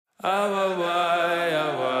You're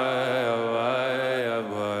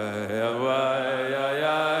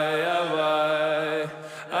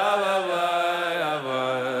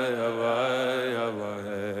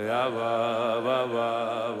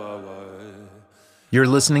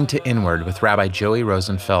listening to Inward with Rabbi Joey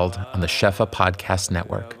Rosenfeld on the Shefa Podcast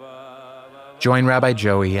Network. Join Rabbi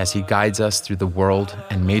Joey as he guides us through the world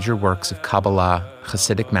and major works of Kabbalah,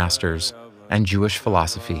 Hasidic masters, and Jewish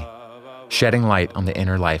philosophy, shedding light on the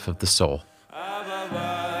inner life of the soul.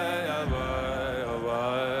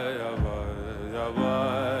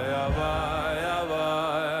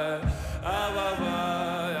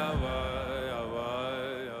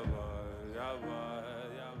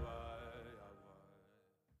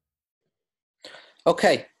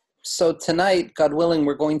 Okay, so tonight, God willing,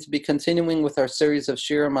 we're going to be continuing with our series of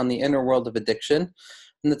shiurim on the inner world of addiction.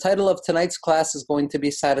 And the title of tonight's class is going to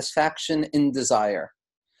be Satisfaction in Desire.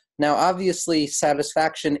 Now, obviously,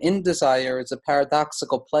 satisfaction in desire is a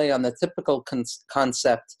paradoxical play on the typical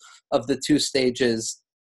concept of the two stages,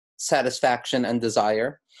 satisfaction and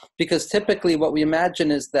desire, because typically what we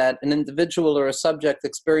imagine is that an individual or a subject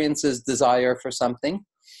experiences desire for something,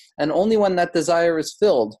 and only when that desire is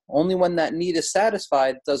filled, only when that need is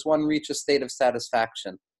satisfied, does one reach a state of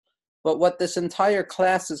satisfaction. But what this entire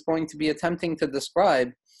class is going to be attempting to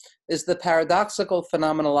describe is the paradoxical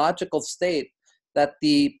phenomenological state that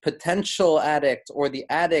the potential addict or the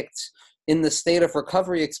addict in the state of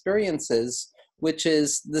recovery experiences, which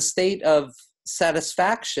is the state of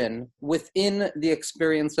satisfaction within the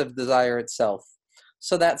experience of desire itself.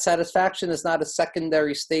 So that satisfaction is not a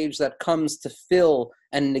secondary stage that comes to fill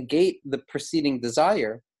and negate the preceding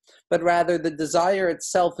desire, but rather the desire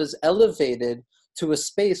itself is elevated to a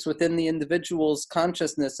space within the individual's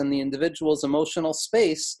consciousness and the individual's emotional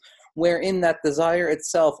space, wherein that desire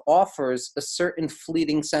itself offers a certain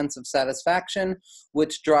fleeting sense of satisfaction,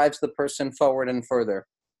 which drives the person forward and further.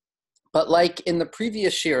 But like in the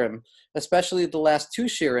previous shiurim, especially the last two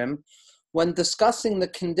shiurim, when discussing the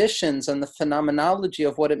conditions and the phenomenology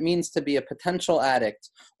of what it means to be a potential addict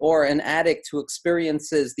or an addict who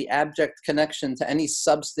experiences the abject connection to any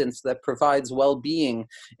substance that provides well-being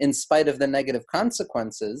in spite of the negative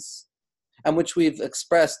consequences, and which we've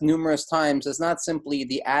expressed numerous times as not simply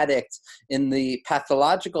the addict in the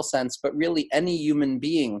pathological sense, but really any human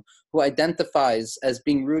being who identifies as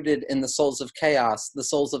being rooted in the souls of chaos, the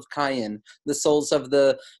souls of Cain, the souls of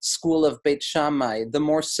the school of Beit Shammai, the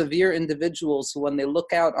more severe individuals who, when they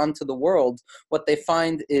look out onto the world, what they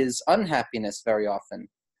find is unhappiness very often.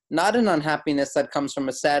 Not an unhappiness that comes from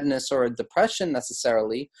a sadness or a depression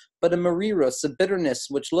necessarily, but a marirus, a bitterness,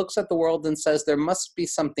 which looks at the world and says there must be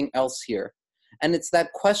something else here. And it's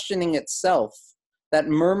that questioning itself, that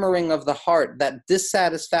murmuring of the heart, that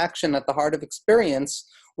dissatisfaction at the heart of experience,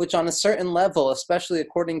 which on a certain level, especially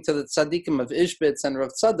according to the tzaddikim of Ishbitz and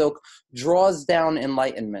Rav Tzadok, draws down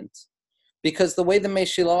enlightenment. Because the way the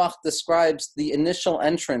Meshiloach describes the initial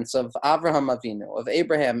entrance of Avraham Avinu, of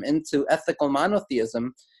Abraham, into ethical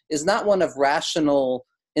monotheism, is not one of rational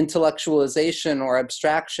intellectualization or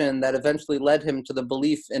abstraction that eventually led him to the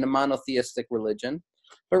belief in a monotheistic religion,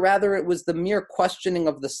 but rather it was the mere questioning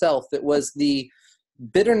of the self. It was the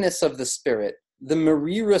bitterness of the spirit, the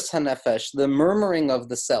merirus hanefesh, the murmuring of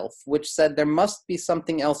the self, which said there must be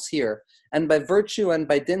something else here. And by virtue and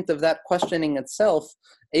by dint of that questioning itself,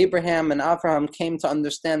 Abraham and Avraham came to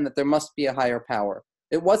understand that there must be a higher power.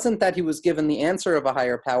 It wasn't that he was given the answer of a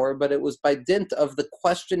higher power, but it was by dint of the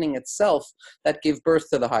questioning itself that gave birth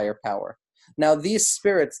to the higher power. Now, these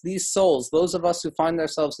spirits, these souls, those of us who find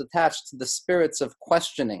ourselves attached to the spirits of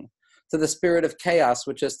questioning, to the spirit of chaos,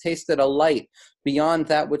 which has tasted a light beyond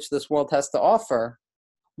that which this world has to offer,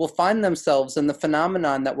 will find themselves in the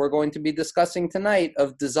phenomenon that we're going to be discussing tonight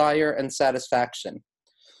of desire and satisfaction.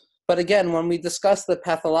 But again, when we discuss the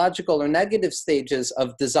pathological or negative stages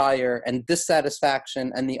of desire and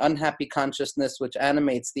dissatisfaction and the unhappy consciousness which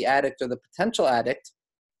animates the addict or the potential addict,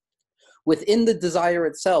 within the desire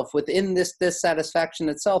itself, within this dissatisfaction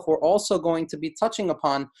itself, we're also going to be touching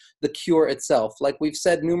upon the cure itself. Like we've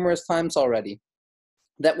said numerous times already,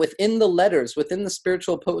 that within the letters, within the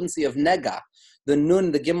spiritual potency of nega, the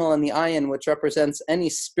nun, the gimel, and the ayin, which represents any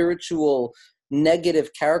spiritual negative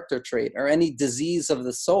character trait or any disease of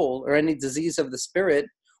the soul or any disease of the spirit,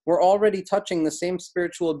 we're already touching the same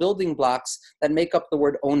spiritual building blocks that make up the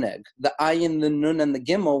word oneg, the ayin, the nun, and the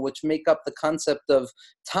gimel, which make up the concept of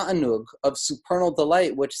ta'anug, of supernal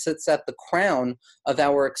delight, which sits at the crown of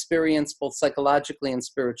our experience both psychologically and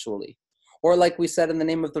spiritually. Or like we said in the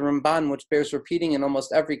name of the Ramban, which bears repeating in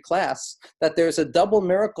almost every class, that there's a double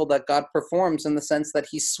miracle that God performs in the sense that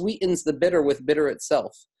he sweetens the bitter with bitter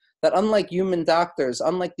itself. That unlike human doctors,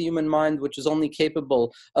 unlike the human mind, which is only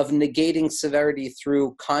capable of negating severity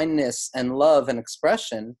through kindness and love and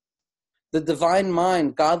expression, the divine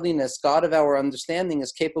mind, godliness, God of our understanding,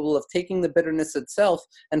 is capable of taking the bitterness itself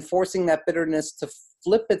and forcing that bitterness to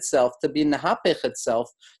flip itself, to be nahapech itself,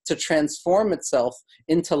 to transform itself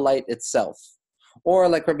into light itself. Or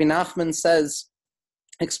like Rabbi Nachman says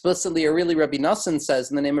explicitly, or really Rabbi Nassan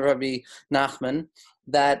says in the name of Rabbi Nachman,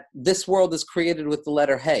 that this world is created with the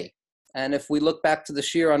letter Hey. And if we look back to the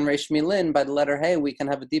shir on Reish Milin, by the letter Hey, we can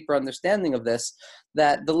have a deeper understanding of this,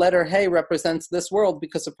 that the letter Hey represents this world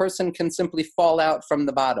because a person can simply fall out from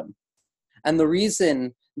the bottom. And the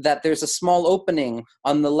reason that there's a small opening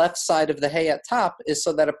on the left side of the Hey at top is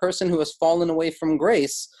so that a person who has fallen away from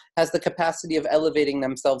grace has the capacity of elevating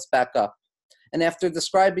themselves back up. And after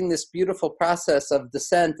describing this beautiful process of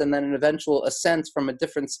descent and then an eventual ascent from a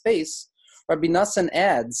different space, Rabbi Nassan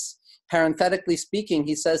adds, parenthetically speaking,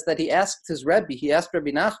 he says that he asked his Rebbe, he asked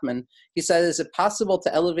Rabbi Nachman, he said, is it possible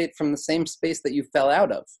to elevate from the same space that you fell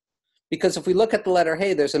out of? Because if we look at the letter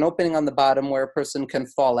Hey, there's an opening on the bottom where a person can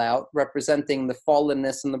fall out, representing the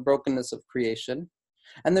fallenness and the brokenness of creation.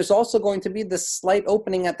 And there's also going to be this slight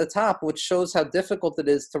opening at the top, which shows how difficult it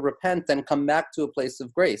is to repent and come back to a place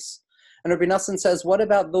of grace. And Rabbi Nassan says, what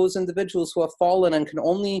about those individuals who have fallen and can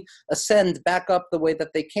only ascend back up the way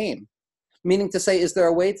that they came? Meaning to say, is there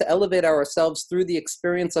a way to elevate ourselves through the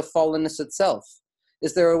experience of fallenness itself?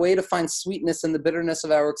 Is there a way to find sweetness in the bitterness of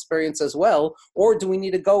our experience as well? Or do we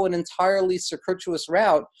need to go an entirely circuitous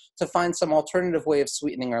route to find some alternative way of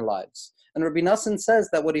sweetening our lives? And Rabbi Nassan says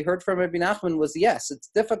that what he heard from Rabbi Nachman was, yes, it's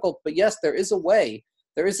difficult, but yes, there is a way.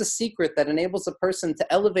 There is a secret that enables a person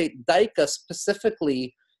to elevate daika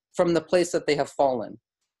specifically from the place that they have fallen,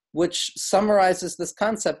 which summarizes this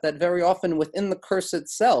concept that very often within the curse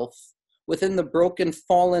itself, within the broken,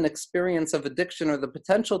 fallen experience of addiction or the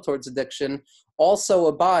potential towards addiction, also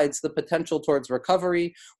abides the potential towards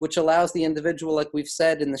recovery, which allows the individual, like we've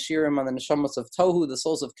said in the Shirim on the Neshamos of Tohu, the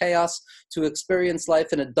souls of chaos, to experience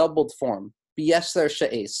life in a doubled form, b'yesher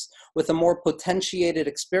she'es, with a more potentiated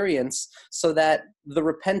experience, so that the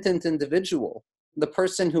repentant individual, the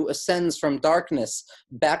person who ascends from darkness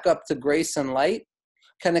back up to grace and light,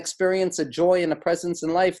 can experience a joy and a presence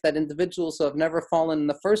in life that individuals who have never fallen in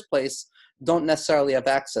the first place don't necessarily have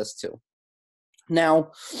access to.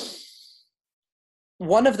 Now,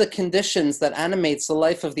 one of the conditions that animates the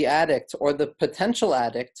life of the addict or the potential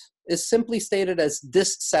addict is simply stated as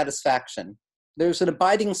dissatisfaction. There's an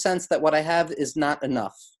abiding sense that what I have is not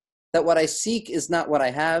enough, that what I seek is not what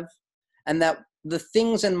I have, and that the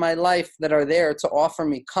things in my life that are there to offer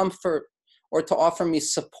me comfort or to offer me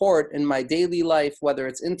support in my daily life, whether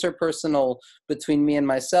it's interpersonal between me and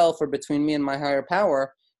myself or between me and my higher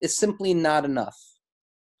power, is simply not enough.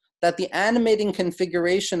 That the animating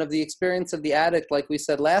configuration of the experience of the addict, like we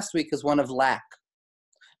said last week, is one of lack.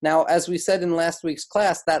 Now, as we said in last week's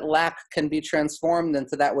class, that lack can be transformed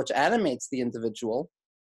into that which animates the individual.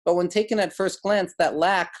 But when taken at first glance, that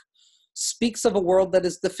lack speaks of a world that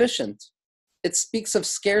is deficient. It speaks of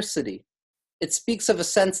scarcity. It speaks of a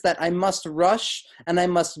sense that I must rush and I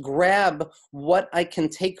must grab what I can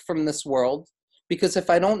take from this world, because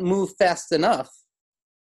if I don't move fast enough,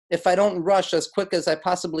 if I don't rush as quick as I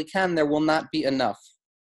possibly can, there will not be enough.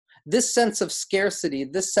 This sense of scarcity,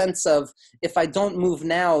 this sense of if I don't move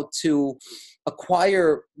now to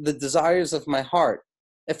acquire the desires of my heart,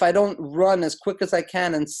 if I don't run as quick as I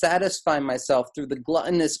can and satisfy myself through the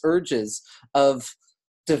gluttonous urges of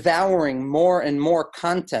devouring more and more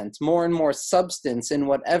content, more and more substance in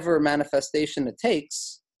whatever manifestation it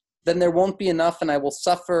takes, then there won't be enough and I will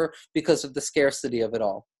suffer because of the scarcity of it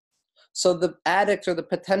all. So the addict or the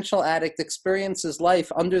potential addict experiences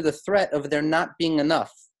life under the threat of there not being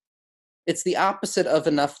enough. It's the opposite of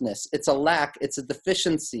enoughness. It's a lack, it's a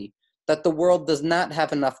deficiency, that the world does not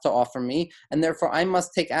have enough to offer me, and therefore I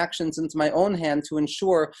must take actions into my own hand to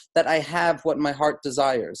ensure that I have what my heart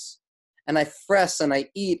desires. And I press and I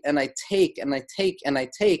eat and I take and I take and I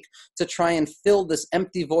take to try and fill this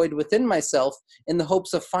empty void within myself in the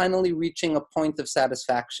hopes of finally reaching a point of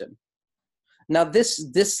satisfaction. Now, this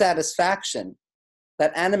dissatisfaction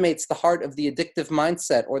that animates the heart of the addictive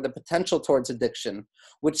mindset or the potential towards addiction,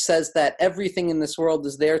 which says that everything in this world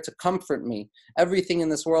is there to comfort me, everything in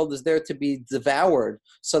this world is there to be devoured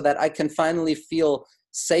so that I can finally feel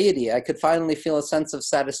satiety, I could finally feel a sense of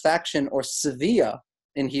satisfaction, or sevia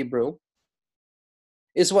in Hebrew,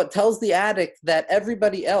 is what tells the addict that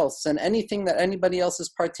everybody else and anything that anybody else is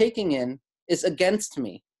partaking in is against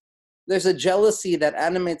me. There's a jealousy that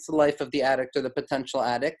animates the life of the addict or the potential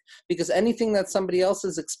addict, because anything that somebody else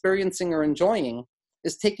is experiencing or enjoying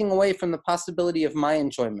is taking away from the possibility of my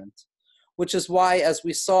enjoyment, which is why, as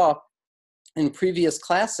we saw in previous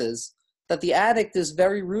classes, that the addict is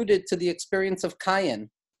very rooted to the experience of Cain,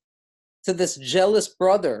 to this jealous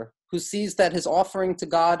brother who sees that his offering to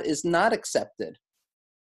God is not accepted.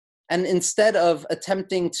 And instead of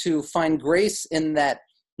attempting to find grace in that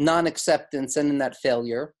non-acceptance and in that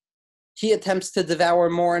failure, he attempts to devour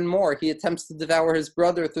more and more. He attempts to devour his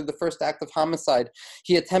brother through the first act of homicide.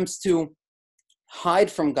 He attempts to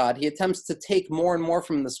hide from God. He attempts to take more and more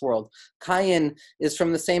from this world. Cain is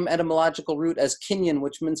from the same etymological root as kinyan,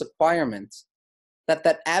 which means acquirement.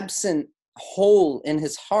 That absent hole in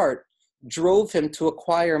his heart drove him to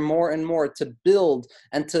acquire more and more, to build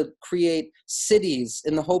and to create cities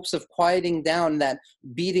in the hopes of quieting down that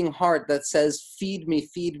beating heart that says, feed me,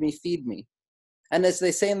 feed me, feed me. And as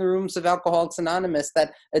they say in the rooms of Alcoholics Anonymous,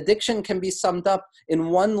 that addiction can be summed up in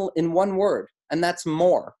one word, and that's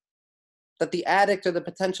more. That the addict or the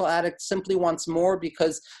potential addict simply wants more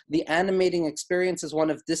because the animating experience is one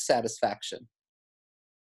of dissatisfaction.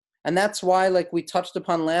 And that's why, like we touched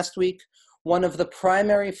upon last week, one of the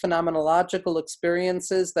primary phenomenological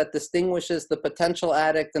experiences that distinguishes the potential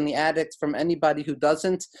addict and the addict from anybody who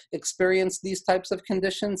doesn't experience these types of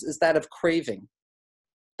conditions is that of craving.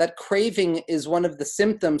 That craving is one of the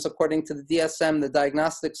symptoms, according to the DSM, the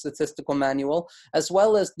Diagnostic Statistical Manual, as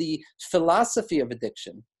well as the philosophy of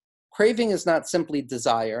addiction. Craving is not simply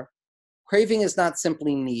desire. Craving is not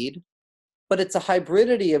simply need, but it's a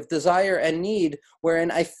hybridity of desire and need, wherein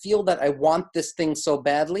I feel that I want this thing so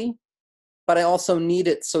badly, but I also need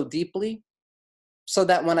it so deeply, so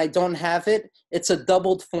that when I don't have it, it's a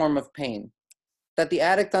doubled form of pain. That the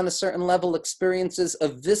addict on a certain level experiences a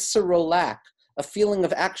visceral lack, a feeling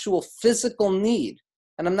of actual physical need.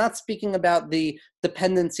 And I'm not speaking about the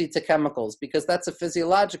dependency to chemicals, because that's a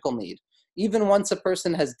physiological need. Even once a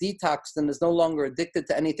person has detoxed and is no longer addicted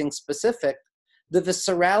to anything specific, the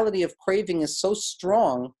viscerality of craving is so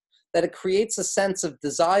strong that it creates a sense of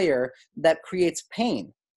desire that creates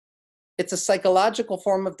pain. It's a psychological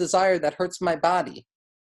form of desire that hurts my body.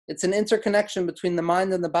 It's an interconnection between the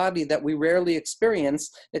mind and the body that we rarely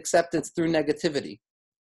experience, except it's through negativity.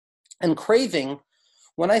 And craving,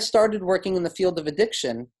 when I started working in the field of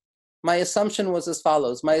addiction, my assumption was as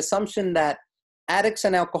follows. My assumption that addicts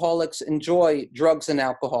and alcoholics enjoy drugs and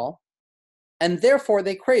alcohol, and therefore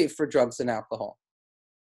they crave for drugs and alcohol.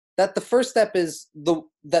 That the first step is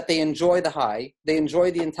that they enjoy the high, they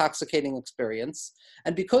enjoy the intoxicating experience,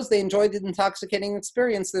 and because they enjoy the intoxicating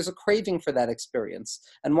experience, there's a craving for that experience.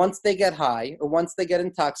 And once they get high, or once they get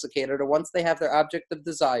intoxicated, or once they have their object of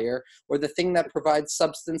desire, or the thing that provides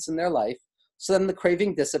substance in their life, so then the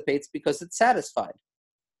craving dissipates because it's satisfied.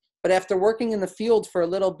 But after working in the field for a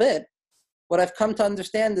little bit, what I've come to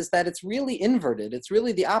understand is that it's really inverted. It's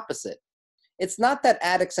really the opposite. It's not that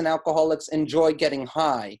addicts and alcoholics enjoy getting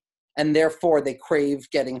high and therefore they crave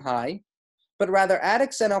getting high, but rather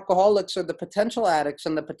addicts and alcoholics are the potential addicts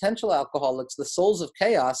and the potential alcoholics, the souls of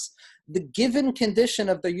chaos. The given condition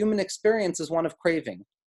of their human experience is one of craving,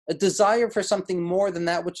 a desire for something more than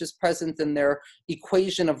that which is present in their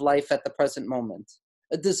equation of life at the present moment,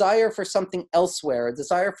 a desire for something elsewhere, a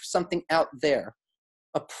desire for something out there,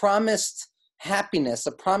 a promised happiness,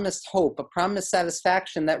 a promised hope, a promised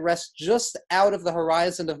satisfaction that rests just out of the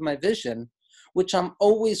horizon of my vision, which I'm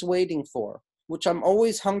always waiting for, which I'm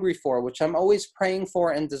always hungry for, which I'm always praying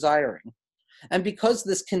for and desiring. And because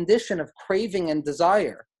this condition of craving and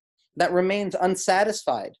desire that remains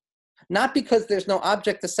unsatisfied, not because there's no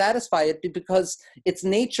object to satisfy it, but because its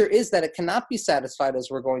nature is that it cannot be satisfied, as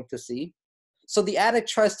we're going to see. So the addict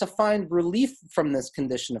tries to find relief from this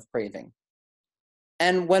condition of craving.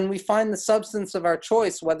 And when we find the substance of our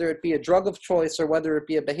choice, whether it be a drug of choice or whether it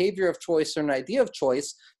be a behavior of choice or an idea of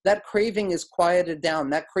choice, that craving is quieted down,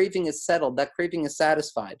 that craving is settled, that craving is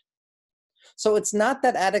satisfied. So it's not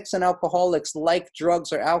that addicts and alcoholics like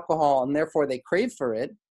drugs or alcohol and therefore they crave for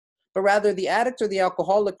it, but rather the addict or the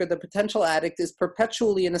alcoholic or the potential addict is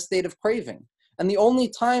perpetually in a state of craving. And the only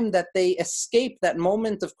time that they escape that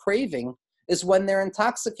moment of craving is when they're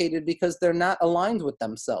intoxicated because they're not aligned with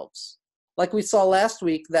themselves. Like we saw last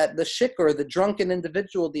week, that the shikar, the drunken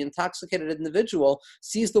individual, the intoxicated individual,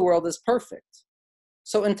 sees the world as perfect.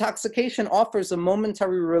 So intoxication offers a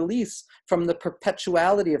momentary release from the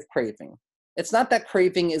perpetuality of craving. It's not that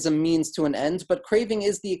craving is a means to an end, but craving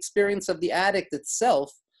is the experience of the addict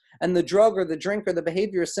itself, and the drug or the drink or the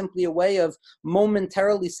behavior is simply a way of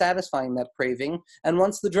momentarily satisfying that craving, and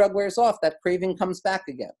once the drug wears off, that craving comes back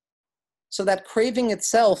again. So that craving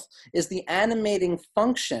itself is the animating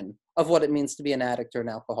function of what it means to be an addict or an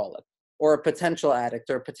alcoholic, or a potential addict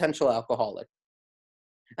or a potential alcoholic.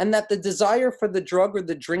 and that the desire for the drug or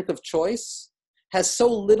the drink of choice has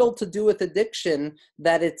so little to do with addiction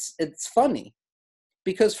that it's funny.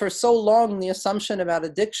 Because for so long, the assumption about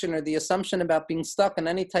addiction or the assumption about being stuck in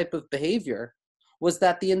any type of behavior was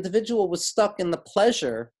that the individual was stuck in the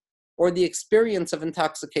pleasure or the experience of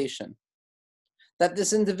intoxication. That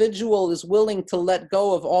this individual is willing to let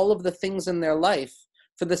go of all of the things in their life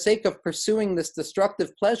for the sake of pursuing this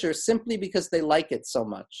destructive pleasure simply because they like it so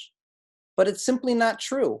much. But it's simply not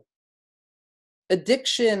true.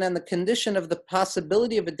 Addiction and the condition of the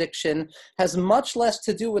possibility of addiction has much less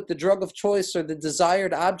to do with the drug of choice or the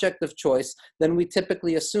desired object of choice than we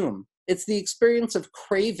typically assume. It's the experience of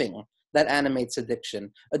craving that animates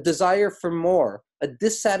addiction, a desire for more, a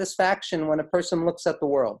dissatisfaction when a person looks at the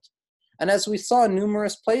world. And as we saw in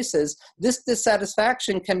numerous places, this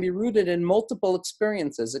dissatisfaction can be rooted in multiple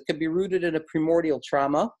experiences. It can be rooted in a primordial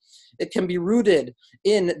trauma. It can be rooted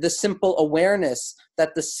in the simple awareness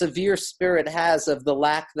that the severe spirit has of the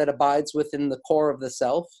lack that abides within the core of the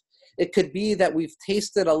self. It could be that we've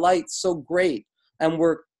tasted a light so great and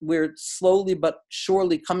we're slowly but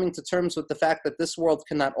surely coming to terms with the fact that this world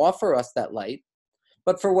cannot offer us that light.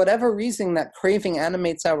 But for whatever reason that craving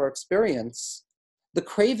animates our experience, the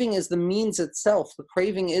craving is the means itself. The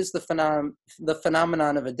craving is the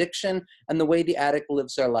phenomenon of addiction and the way the addict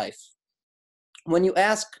lives their life. When you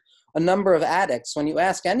ask a number of addicts, when you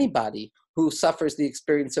ask anybody who suffers the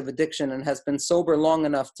experience of addiction and has been sober long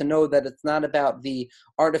enough to know that it's not about the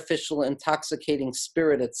artificial intoxicating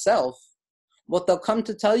spirit itself, what they'll come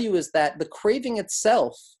to tell you is that the craving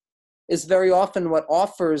itself is very often what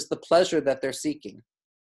offers the pleasure that they're seeking.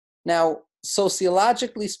 Now,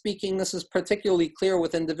 sociologically speaking, this is particularly clear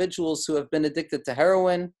with individuals who have been addicted to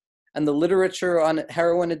heroin, and the literature on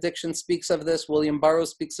heroin addiction speaks of this. William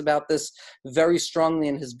Burroughs speaks about this very strongly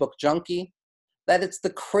in his book Junkie, that it's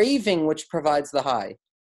the craving which provides the high.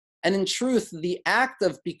 And in truth, the act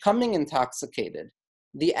of becoming intoxicated,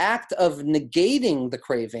 the act of negating the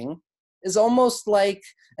craving, is almost like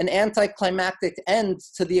an anticlimactic end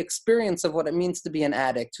to the experience of what it means to be an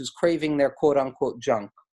addict who's craving their quote-unquote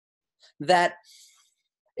junk. That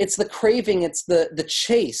it's the craving, it's the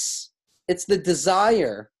chase, it's the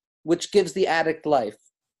desire which gives the addict life.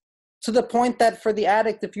 To the point that for the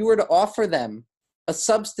addict, if you were to offer them a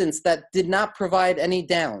substance that did not provide any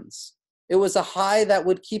downs, it was a high that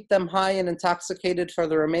would keep them high and intoxicated for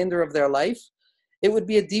the remainder of their life, it would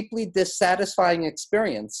be a deeply dissatisfying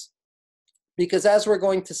experience. Because as we're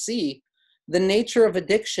going to see, the nature of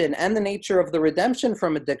addiction and the nature of the redemption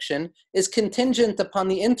from addiction is contingent upon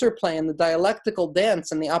the interplay and the dialectical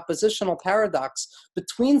dance and the oppositional paradox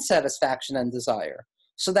between satisfaction and desire.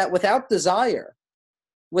 So that without desire,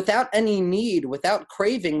 without any need, without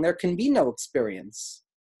craving, there can be no experience.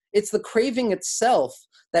 It's the craving itself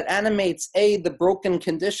that animates, the broken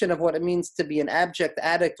condition of what it means to be an abject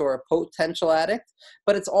addict or a potential addict,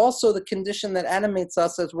 but it's also the condition that animates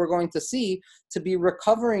us, as we're going to see, to be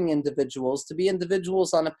recovering individuals, to be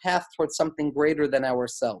individuals on a path towards something greater than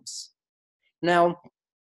ourselves. Now,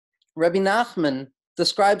 Rabbi Nachman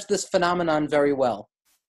describes this phenomenon very well.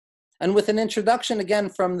 And with an introduction, again,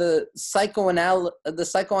 from the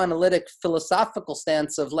psychoanalytic philosophical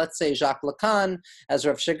stance of, let's say, Jacques Lacan, as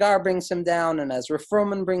Rav Shigar brings him down, and as Rav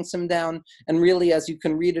Froman brings him down, and really as you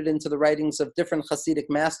can read it into the writings of different Hasidic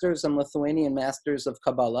masters and Lithuanian masters of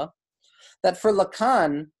Kabbalah, that for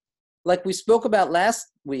Lacan, like we spoke about last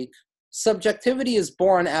week, subjectivity is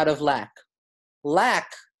born out of lack. Lack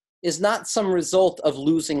is not some result of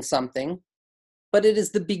losing something, but it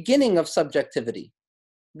is the beginning of subjectivity.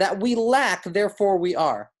 That we lack, therefore we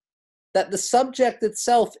are. That the subject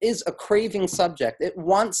itself is a craving subject. It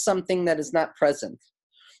wants something that is not present.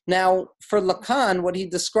 Now, for Lacan, what he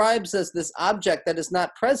describes as this object that is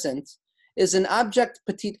not present is an object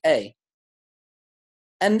petit a.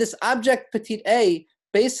 And this object petit a,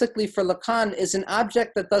 basically for Lacan, is an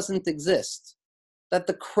object that doesn't exist. That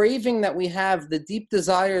the craving that we have, the deep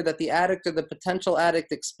desire that the addict or the potential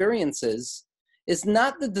addict experiences, is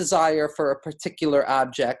not the desire for a particular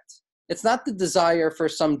object. It's not the desire for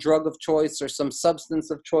some drug of choice or some substance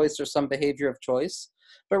of choice or some behavior of choice,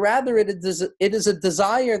 but rather it is a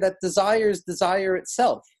desire that desires desire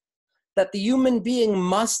itself. That the human being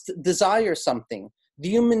must desire something. The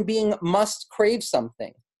human being must crave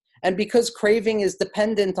something. And because craving is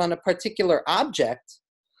dependent on a particular object,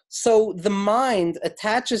 so the mind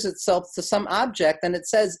attaches itself to some object and it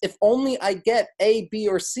says, if only I get A, B,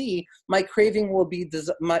 or C, my craving will be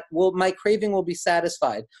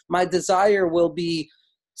satisfied. My desire will be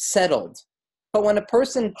settled. But when a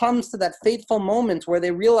person comes to that fateful moment where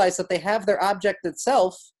they realize that they have their object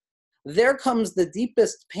itself, there comes the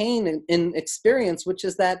deepest pain in experience, which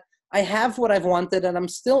is that I have what I've wanted and I'm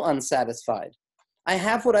still unsatisfied. I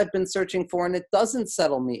have what I've been searching for and it doesn't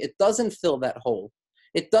settle me. It doesn't fill that hole.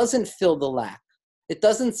 It doesn't fill the lack. It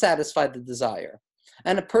doesn't satisfy the desire.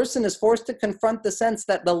 And a person is forced to confront the sense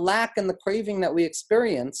that the lack and the craving that we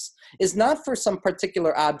experience is not for some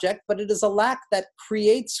particular object, but it is a lack that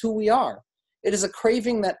creates who we are. It is a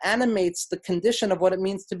craving that animates the condition of what it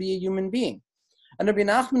means to be a human being. And Rabbi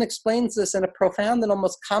Nachman explains this in a profound and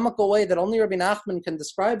almost comical way that only Rabbi Nachman can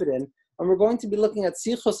describe it in. And we're going to be looking at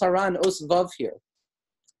Sichos Haran Os Vav here.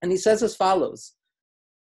 And he says as follows: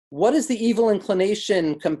 what is the evil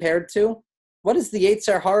inclination compared to? What is the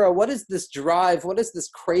Yetzer Hara? What is this drive? What is this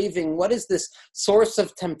craving? What is this source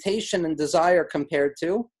of temptation and desire compared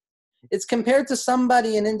to? It's compared to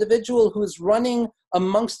somebody, an individual who's running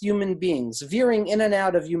amongst human beings, veering in and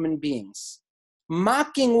out of human beings,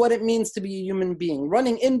 mocking what it means to be a human being,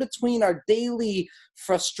 running in between our daily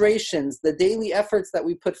frustrations, the daily efforts that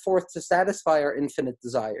we put forth to satisfy our infinite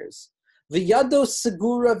desires. V'yado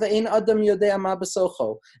segura ve'ein adam yodea ma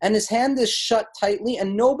b'socho, and his hand is shut tightly,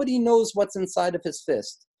 and nobody knows what's inside of his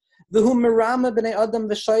fist. V'hu merama b'nei adam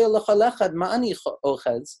v'shaya l'chalechad ma'ani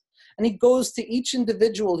ochez, and he goes to each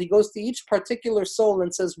individual, he goes to each particular soul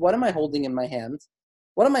and says, what am I holding in my hand?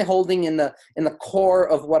 What am I holding in the core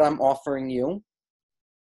of what I'm offering you?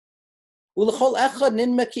 U'l'chol echad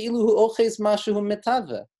ninma ki'ilu hu ochez mashu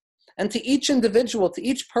mitave. And to each individual, to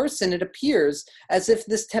each person, it appears as if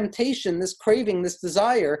this temptation, this craving, this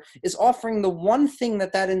desire is offering the one thing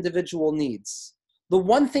that that individual needs, the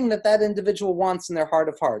one thing that that individual wants in their heart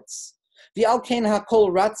of hearts. V'al kein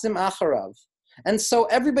hakol ratzim acharav. And so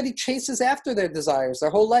everybody chases after their desires, their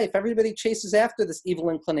whole life. Everybody chases after this evil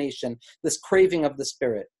inclination, this craving of the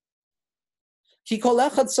spirit.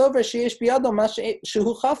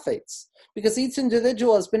 Because each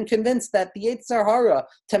individual has been convinced that the Yetzer Hara,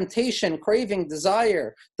 temptation, craving,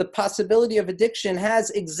 desire, the possibility of addiction has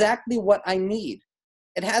exactly what I need.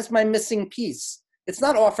 It has my missing piece. It's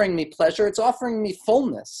not offering me pleasure, it's offering me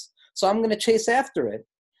fullness. So I'm going to chase after it.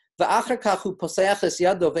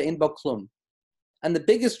 And the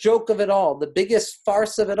biggest joke of it all, the biggest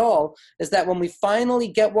farce of it all, is that when we finally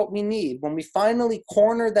get what we need, when we finally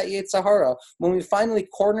corner that Yetzer Hara, when we finally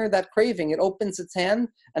corner that craving, it opens its hand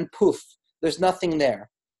and poof, there's nothing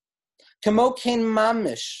there. Kamo kein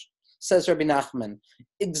mamish, says Rabbi Nachman.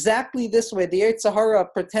 Exactly this way, the Yetzer Hara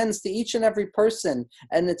pretends to each and every person,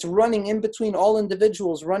 and it's running in between all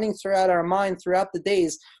individuals, running throughout our mind, throughout the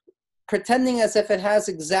days, pretending as if it has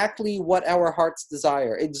exactly what our hearts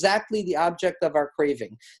desire, exactly the object of our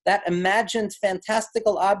craving, that imagined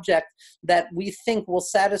fantastical object that we think will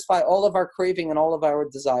satisfy all of our craving and all of our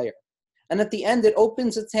desire. And at the end, it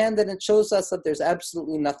opens its hand and it shows us that there's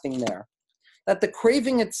absolutely nothing there. That the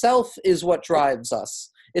craving itself is what drives us.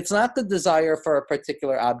 It's not the desire for a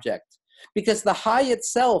particular object. Because the high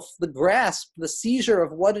itself, the grasp, the seizure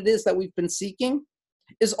of what it is that we've been seeking,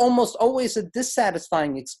 is almost always a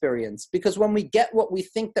dissatisfying experience, because when we get what we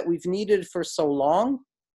think that we've needed for so long,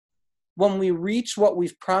 when we reach what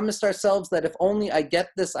we've promised ourselves that if only I get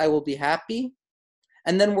this, I will be happy,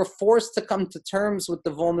 and then we're forced to come to terms with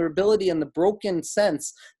the vulnerability and the broken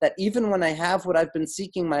sense that even when I have what I've been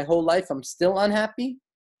seeking my whole life, I'm still unhappy,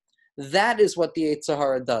 that is what the Yetzer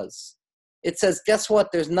Hara does. It says, guess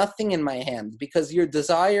what? There's nothing in my hand, because your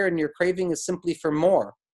desire and your craving is simply for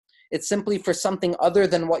more. It's simply for something other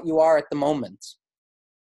than what you are at the moment.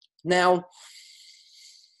 Now,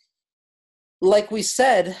 like we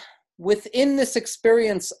said, within this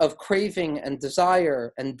experience of craving and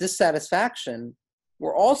desire and dissatisfaction,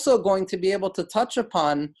 we're also going to be able to touch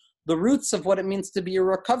upon the roots of what it means to be a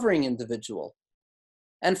recovering individual.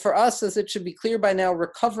 And for us, as it should be clear by now,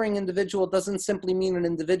 recovering individual doesn't simply mean an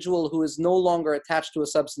individual who is no longer attached to a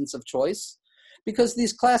substance of choice, because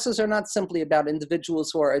these classes are not simply about individuals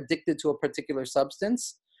who are addicted to a particular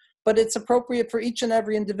substance, but it's appropriate for each and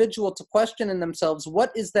every individual to question in themselves,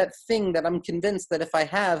 what is that thing that I'm convinced that if I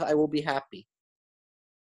have, I will be happy?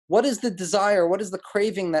 What is the desire, what is the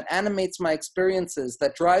craving that animates my experiences,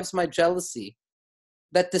 that drives my jealousy,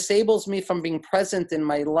 that disables me from being present in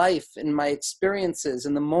my life, in my experiences,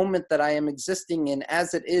 in the moment that I am existing in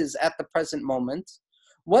as it is at the present moment?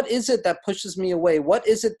 What is it that pushes me away? What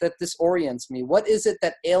is it that disorients me? What is it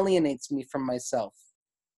that alienates me from myself?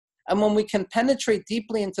 And when we can penetrate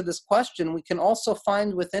deeply into this question, we can also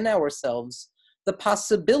find within ourselves the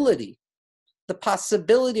possibility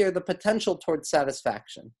or the potential towards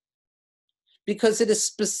satisfaction. Because it is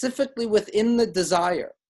specifically within the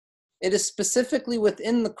desire, it is specifically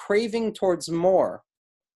within the craving towards more,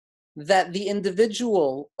 that the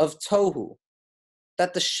individual of Tohu,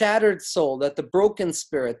 that the shattered soul, that the broken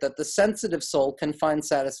spirit, that the sensitive soul can find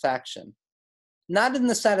satisfaction. Not in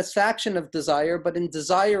the satisfaction of desire, but in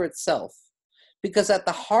desire itself. Because at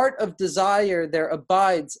the heart of desire, there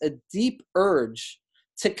abides a deep urge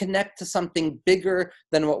to connect to something bigger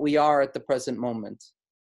than what we are at the present moment.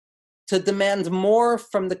 To demand more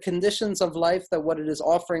from the conditions of life than what it is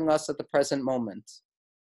offering us at the present moment.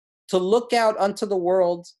 To look out unto the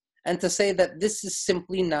world and to say that this is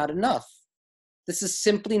simply not enough. This is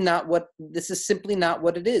simply not what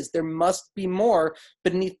it is. There must be more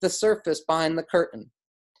beneath the surface, behind the curtain.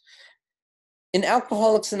 In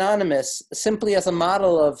Alcoholics Anonymous, simply as a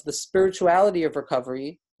model of the spirituality of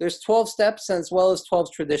recovery, there's 12 steps as well as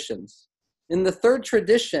 12 traditions. In the third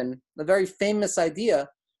tradition, a very famous idea,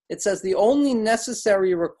 it says the only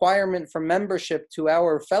necessary requirement for membership to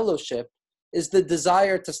our fellowship is the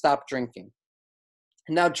desire to stop drinking.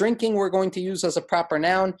 Now, drinking we're going to use as a proper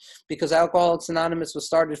noun because Alcoholics Anonymous was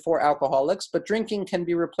started for alcoholics, but drinking can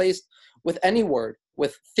be replaced with any word,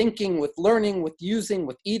 with thinking, with learning, with using,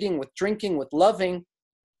 with eating, with drinking, with loving,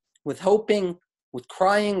 with hoping, with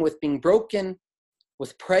crying, with being broken,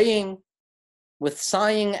 with praying, with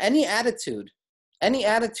sighing, any attitude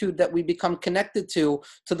that we become connected to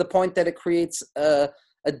the point that it creates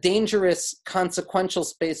a dangerous consequential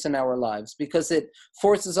space in our lives because it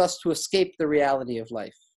forces us to escape the reality of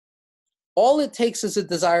life. All it takes is a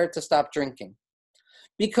desire to stop drinking.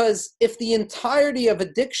 Because if the entirety of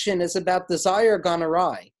addiction is about desire gone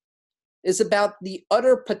awry, is about the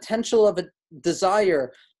utter potential of a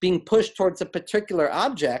desire being pushed towards a particular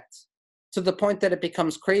object to the point that it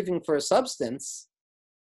becomes craving for a substance,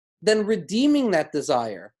 then redeeming that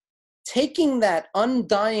desire, taking that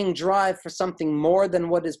undying drive for something more than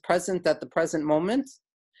what is present at the present moment,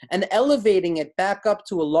 and elevating it back up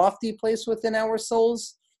to a lofty place within our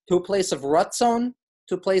souls, to a place of ratzon,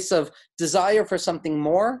 to a place of desire for something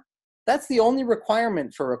more, that's the only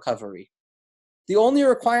requirement for recovery. The only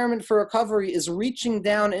requirement for recovery is reaching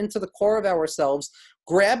down into the core of ourselves,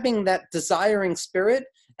 grabbing that desiring spirit,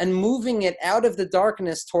 and moving it out of the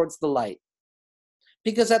darkness towards the light.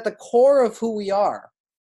 Because at the core of who we are,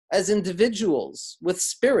 as individuals with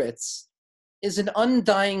spirits, is an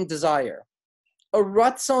undying desire, a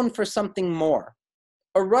ratzon for something more,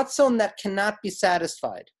 a ratzon that cannot be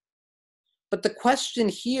satisfied. But the question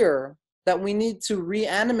here that we need to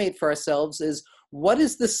reanimate for ourselves is, what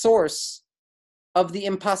is the source of the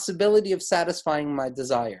impossibility of satisfying my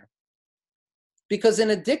desire? Because in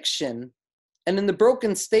addiction and in the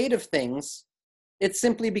broken state of things, it's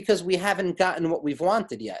simply because we haven't gotten what we've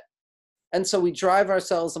wanted yet. And so we drive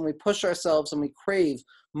ourselves and we push ourselves and we crave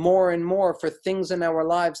more and more for things in our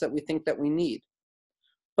lives that we think that we need.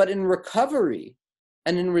 But in recovery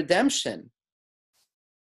and in redemption,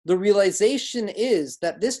 the realization is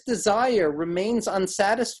that this desire remains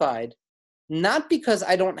unsatisfied, not because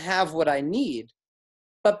I don't have what I need,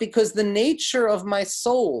 but because the nature of my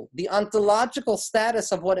soul, the ontological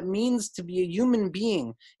status of what it means to be a human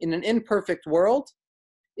being in an imperfect world,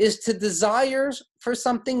 is to desire for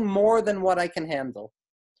something more than what I can handle.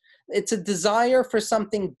 It's a desire for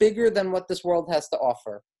something bigger than what this world has to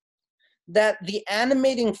offer. That the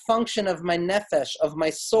animating function of my nefesh, of my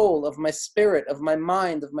soul, of my spirit, of my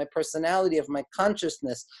mind, of my personality, of my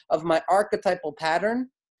consciousness, of my archetypal pattern,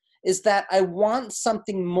 is that I want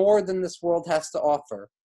something more than this world has to offer.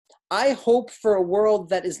 I hope for a world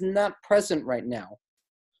that is not present right now,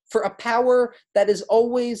 for a power that is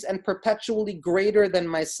always and perpetually greater than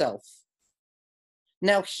myself.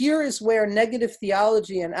 Now, here is where negative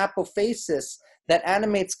theology and apophasis that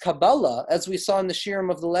animates Kabbalah, as we saw in the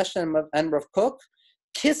Shirim of the Leshem and Rav Kook,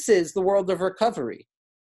 kisses the world of recovery.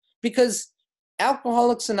 Because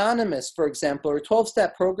Alcoholics Anonymous, for example, or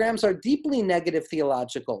 12-step programs are deeply negative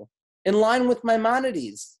theological, in line with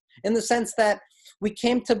Maimonides, in the sense that we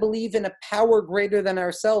came to believe in a power greater than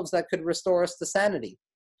ourselves that could restore us to sanity.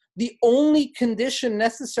 The only condition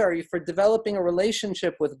necessary for developing a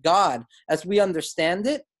relationship with God, as we understand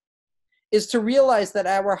it, is to realize that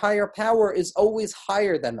our higher power is always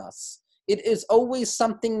higher than us. It is always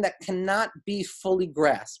something that cannot be fully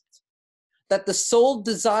grasped. That the soul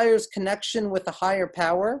desires connection with a higher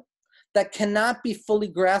power that cannot be fully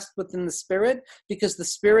grasped within the spirit because the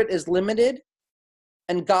spirit is limited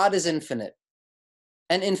and God is infinite.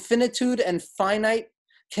 And infinitude and finite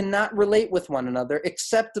cannot relate with one another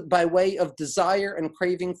except by way of desire and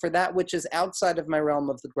craving for that which is outside of my realm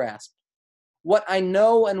of the grasp. What I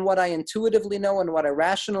know and what I intuitively know and what I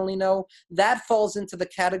rationally know, that falls into the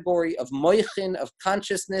category of moichin, of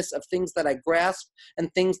consciousness, of things that I grasp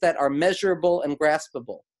and things that are measurable and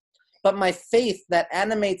graspable. But my faith that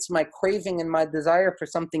animates my craving and my desire for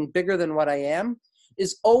something bigger than what I am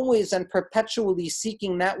is always and perpetually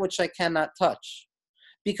seeking that which I cannot touch.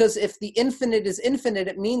 Because if the infinite is infinite,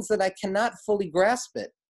 it means that I cannot fully grasp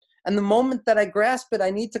it. And the moment that I grasp it,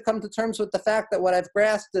 I need to come to terms with the fact that what I've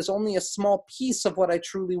grasped is only a small piece of what I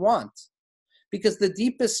truly want. Because the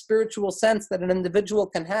deepest spiritual sense that an individual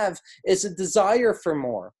can have is a desire for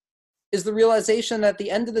more, is the realization that at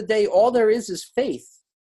the end of the day, all there is faith.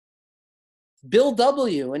 Bill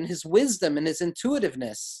W., in his wisdom and his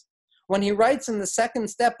intuitiveness, when he writes in the second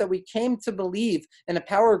step that we came to believe in a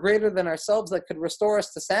power greater than ourselves that could restore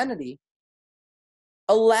us to sanity,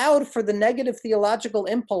 allowed for the negative theological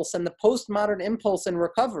impulse and the postmodern impulse in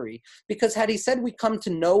recovery. Because had he said we come to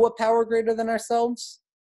know a power greater than ourselves,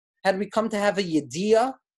 had we come to have a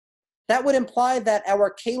yediyah, that would imply that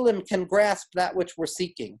our kalim can grasp that which we're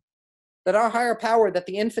seeking. That our higher power, that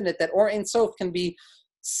the infinite, that Or Ein Sof can be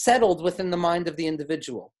settled within the mind of the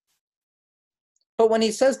individual. But when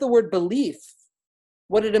he says the word belief,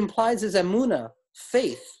 what it implies is emunah,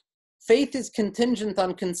 faith. Faith is contingent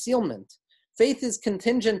on concealment. Faith is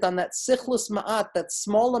contingent on that sichlus ma'at, that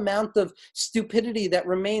small amount of stupidity that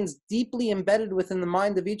remains deeply embedded within the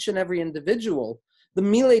mind of each and every individual. The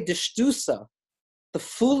mile dishtusa, the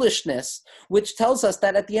foolishness, which tells us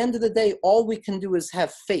that at the end of the day, all we can do is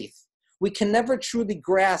have faith. We can never truly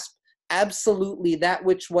grasp absolutely that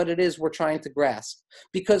which what it is we're trying to grasp.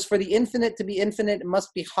 Because for the infinite to be infinite, it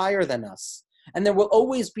must be higher than us. And there will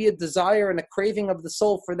always be a desire and a craving of the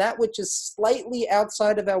soul for that which is slightly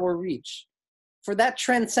outside of our reach, for that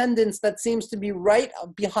transcendence that seems to be right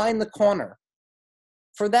behind the corner,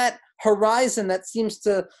 for that horizon that seems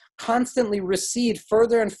to constantly recede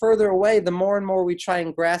further and further away the more and more we try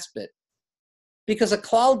and grasp it. Because a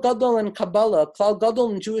klal gadol in Kabbalah, a klal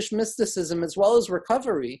gadol in Jewish mysticism, as well as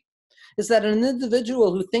recovery, is that an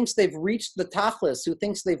individual who thinks they've reached the tachlis, who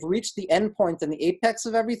thinks they've reached the end point and the apex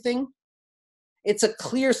of everything, it's a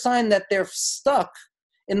clear sign that they're stuck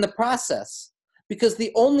in the process. Because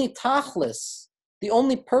the only tachlis, the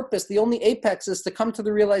only purpose, the only apex is to come to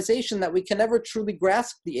the realization that we can never truly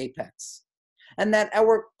grasp the apex, and that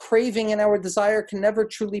our craving and our desire can never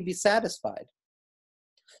truly be satisfied.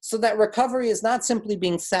 So that recovery is not simply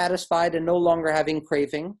being satisfied and no longer having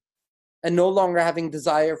craving, and no longer having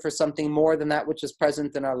desire for something more than that which is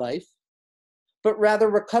present in our life, but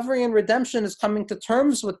rather recovery and redemption is coming to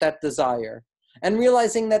terms with that desire and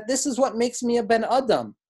realizing that this is what makes me a ben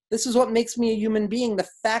adam. This is what makes me a human being, the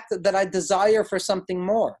fact that I desire for something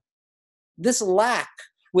more. This lack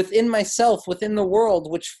within myself, within the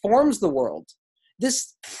world, which forms the world,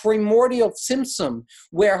 this primordial tzimtzum,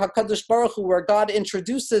 where HaKadosh Baruch Hu, where God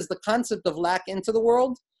introduces the concept of lack into the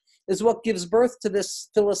world, is what gives birth to this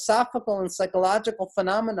philosophical and psychological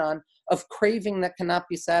phenomenon of craving that cannot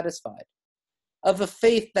be satisfied, of a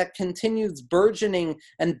faith that continues burgeoning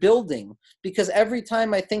and building, because every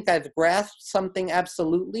time I think I've grasped something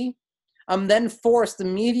absolutely, I'm then forced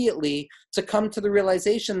immediately to come to the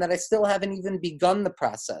realization that I still haven't even begun the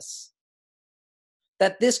process.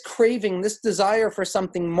 That this craving, this desire for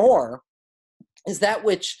something more, is that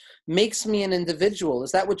which makes me an individual,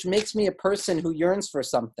 is that which makes me a person who yearns for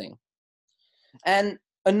something. And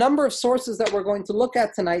a number of sources that we're going to look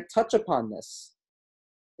at tonight touch upon this.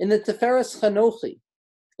 In the Tiferes Chanochi,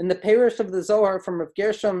 in the Parish of the Zohar from Rav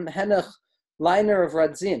Gershom Henoch Leiner of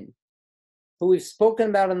Radzin, who we've spoken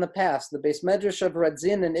about in the past, the Beis Medrash of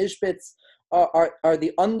Radzin and Ishbitz are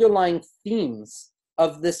the underlying themes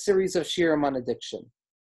of this series of Shirim on addiction,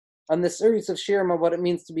 on this series of Shirim on what it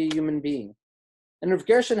means to be a human being. And Rav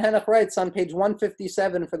Gershom Henoch writes on page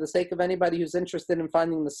 157, for the sake of anybody who's interested in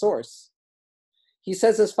finding the source, he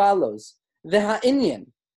says as follows, V'ha'inyan,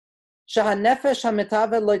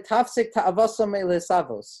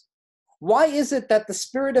 why is it that the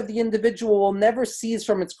spirit of the individual will never cease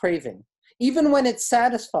from its craving, even when it's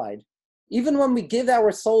satisfied, even when we give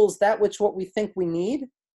our souls that which what we think we need?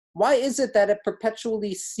 Why is it that it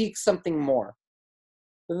perpetually seeks something more?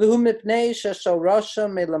 And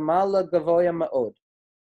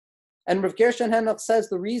Rav Gershon Henoch says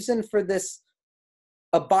the reason for this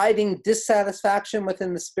abiding dissatisfaction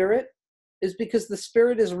within the spirit is because the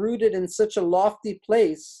spirit is rooted in such a lofty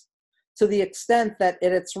place, to the extent that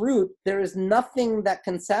at its root there is nothing that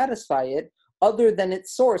can satisfy it other than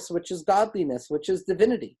its source, which is godliness, which is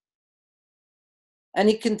divinity. And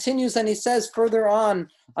he continues and he says further on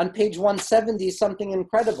page 170, something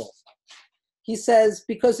incredible. He says,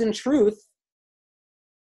 because in truth,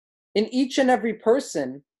 in each and every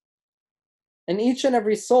person, in each and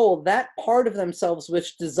every soul, that part of themselves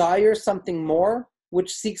which desires something more,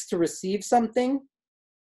 which seeks to receive something,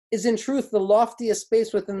 is in truth the loftiest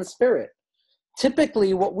space within the spirit.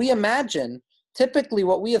 Typically, what we imagine Typically,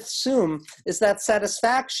 what we assume is that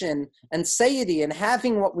satisfaction and satiety and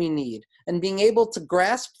having what we need and being able to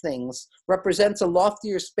grasp things represents a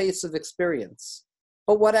loftier space of experience.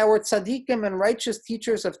 But what our tzaddikim and righteous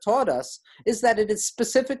teachers have taught us is that it is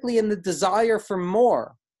specifically in the desire for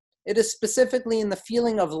more. It is specifically in the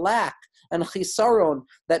feeling of lack and chisaron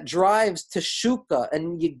that drives teshuka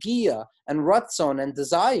and yigia and ratzon and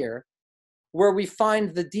desire where we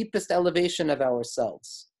find the deepest elevation of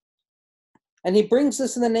ourselves. And he brings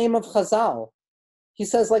this in the name of Chazal. He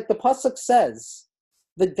says, like the pasuk says,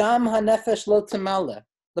 the gam hanefesh lo temale.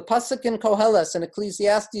 The pasuk in Koheles and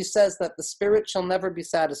Ecclesiastes says that the spirit shall never be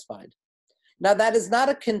satisfied. Now that is not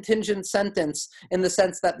a contingent sentence in the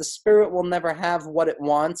sense that the spirit will never have what it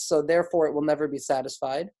wants, so therefore it will never be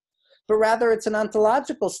satisfied. But rather it's an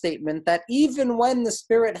ontological statement that even when the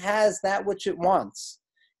spirit has that which it wants,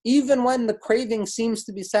 even when the craving seems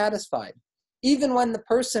to be satisfied, even when the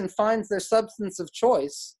person finds their substance of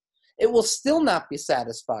choice, it will still not be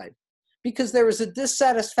satisfied because there is a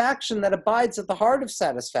dissatisfaction that abides at the heart of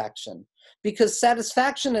satisfaction. Because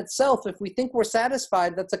satisfaction itself, if we think we're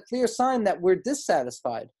satisfied, that's a clear sign that we're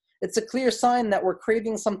dissatisfied. It's a clear sign that we're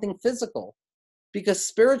craving something physical. Because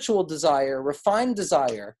spiritual desire, refined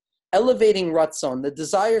desire, elevating ratzon, the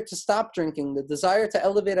desire to stop drinking, the desire to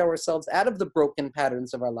elevate ourselves out of the broken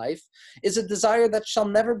patterns of our life, is a desire that shall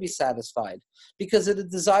never be satisfied, because it is a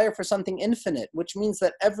desire for something infinite, which means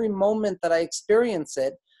that every moment that I experience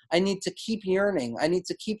it, I need to keep yearning, I need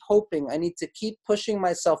to keep hoping, I need to keep pushing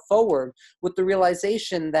myself forward with the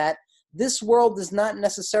realization that this world is not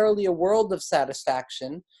necessarily a world of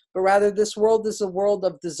satisfaction, but rather this world is a world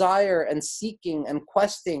of desire and seeking and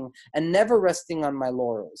questing and never resting on my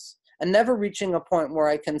laurels. And never reaching a point where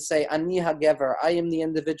I can say, Ani hagever, I am the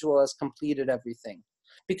individual who has completed everything.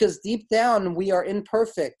 Because deep down, we are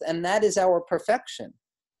imperfect, and that is our perfection.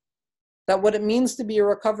 That what it means to be a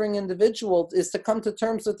recovering individual is to come to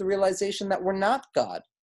terms with the realization that we're not God,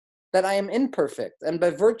 that I am imperfect. And by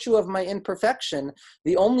virtue of my imperfection,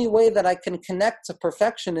 the only way that I can connect to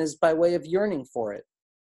perfection is by way of yearning for it.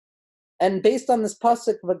 And based on this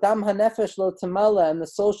pasuk, V'gam hanefesh lo temala, and the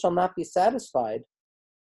soul shall not be satisfied,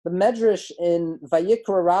 the Medrash in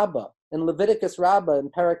Vayikra Rabbah, in Leviticus Rabbah, in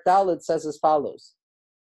Perek Daled, says as follows.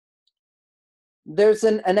 There's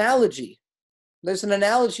an analogy. There's an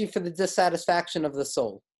analogy for the dissatisfaction of the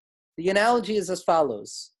soul. The analogy is as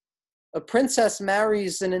follows. A princess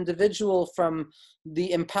marries an individual from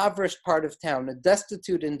the impoverished part of town, a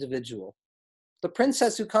destitute individual. The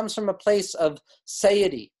princess who comes from a place of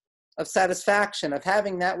satiety, of satisfaction, of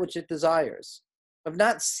having that which it desires, of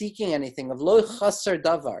not seeking anything, of lo chaser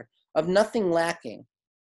davar, of nothing lacking.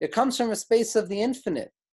 It comes from a space of the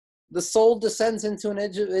infinite. The soul descends into an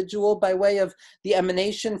individual by way of the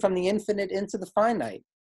emanation from the infinite into the finite.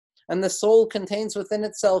 And the soul contains within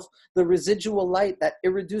itself the residual light, that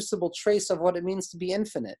irreducible trace of what it means to be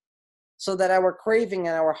infinite, so that our craving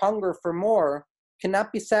and our hunger for more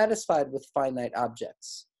cannot be satisfied with finite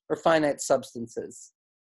objects or finite substances.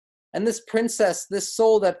 And this princess, this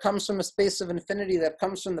soul that comes from a space of infinity, that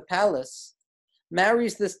comes from the palace,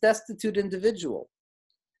 marries this destitute individual.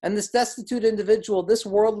 And this destitute individual, this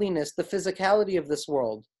worldliness, the physicality of this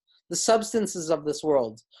world, the substances of this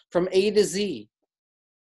world, from A to Z,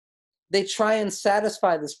 they try and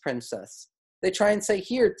satisfy this princess. They try and say,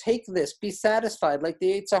 here, take this, be satisfied, like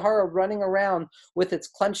the Yetzer Hara running around with its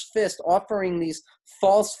clenched fist, offering these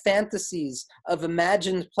false fantasies of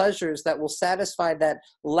imagined pleasures that will satisfy that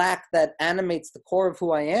lack that animates the core of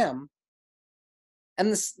who I am.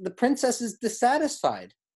 And the princess is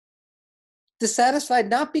dissatisfied.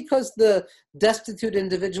 Dissatisfied not because the destitute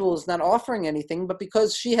individual is not offering anything, but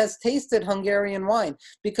because she has tasted Hungarian wine,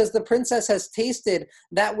 because the princess has tasted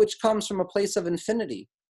that which comes from a place of infinity.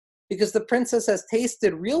 Because the princess has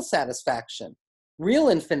tasted real satisfaction, real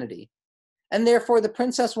infinity. And therefore, the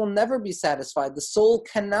princess will never be satisfied. The soul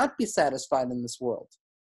cannot be satisfied in this world.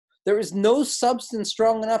 There is no substance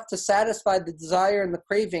strong enough to satisfy the desire and the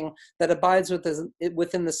craving that abides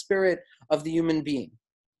within the spirit of the human being.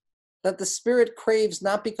 That the spirit craves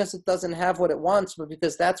not because it doesn't have what it wants, but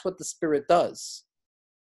because that's what the spirit does.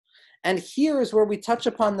 And here is where we touch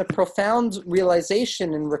upon the profound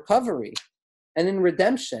realization in recovery and in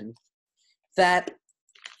redemption, that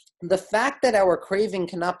the fact that our craving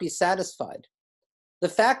cannot be satisfied, the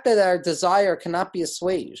fact that our desire cannot be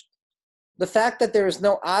assuaged, the fact that there is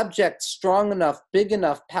no object strong enough, big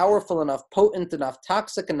enough, powerful enough, potent enough,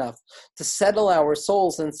 toxic enough to settle our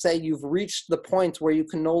souls and say you've reached the point where you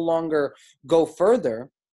can no longer go further,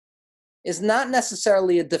 is not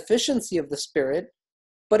necessarily a deficiency of the spirit,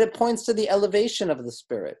 but it points to the elevation of the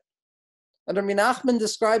spirit. And Rabbi Nachman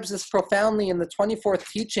describes this profoundly in the 24th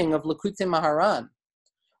teaching of Likutei Maharan,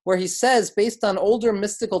 where he says, based on older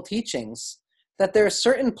mystical teachings, that there are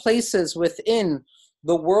certain places within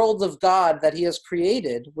the world of God that he has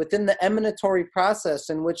created, within the emanatory process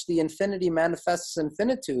in which the infinity manifests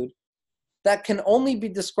infinitude, that can only be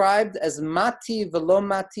described as mati velo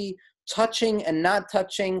mati, touching and not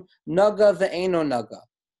touching, naga ve'eno naga,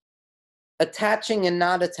 attaching and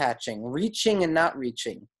not attaching, reaching and not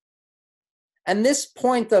reaching. And this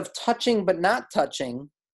point of touching but not touching,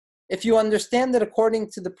 if you understand it according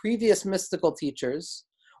to the previous mystical teachers,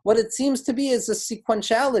 what it seems to be is a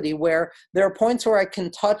sequentiality where there are points where I can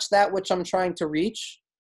touch that which I'm trying to reach,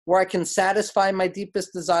 where I can satisfy my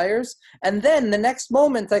deepest desires, and then the next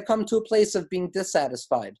moment I come to a place of being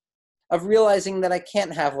dissatisfied, of realizing that I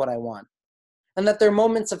can't have what I want, and that there are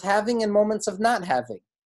moments of having and moments of not having.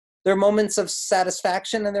 There are moments of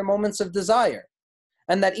satisfaction and there are moments of desire,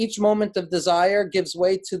 and that each moment of desire gives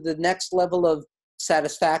way to the next level of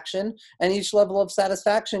satisfaction, and each level of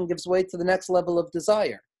satisfaction gives way to the next level of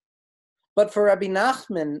desire. But for Rabbi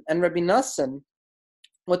Nachman and Rabbi Nassim,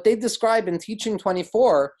 what they describe in Teaching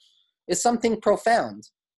 24 is something profound,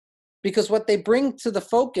 because what they bring to the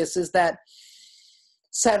focus is that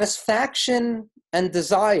satisfaction and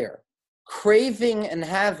desire, craving and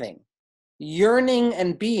having, yearning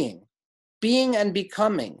and being and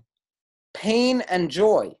becoming, pain and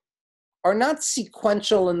joy, are not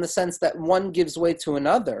sequential in the sense that one gives way to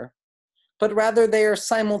another, but rather they are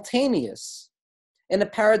simultaneous in a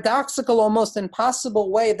paradoxical, almost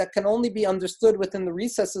impossible way that can only be understood within the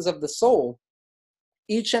recesses of the soul.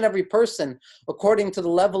 Each and every person, according to the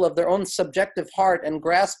level of their own subjective heart and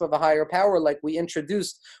grasp of a higher power, like we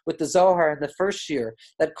introduced with the Zohar in the first year,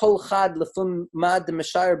 that kol chad lefum mad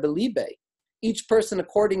meshayar belibe, each person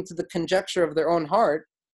according to the conjecture of their own heart,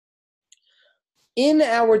 in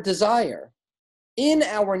our desire, in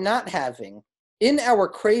our not having, in our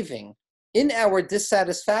craving, in our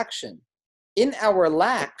dissatisfaction, in our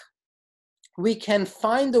lack, we can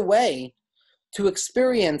find a way to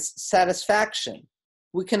experience satisfaction.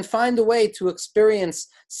 We can find a way to experience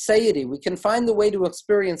satiety. We can find a way to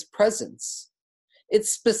experience presence.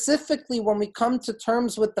 It's specifically when we come to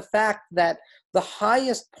terms with the fact that the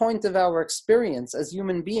highest point of our experience as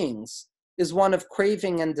human beings is one of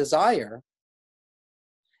craving and desire.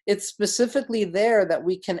 It's specifically there that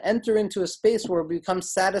we can enter into a space where we become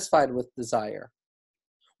satisfied with desire,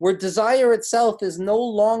 where desire itself is no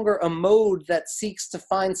longer a mode that seeks to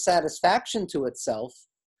find satisfaction to itself,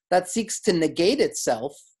 that seeks to negate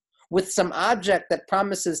itself with some object that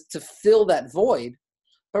promises to fill that void,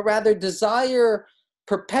 but rather desire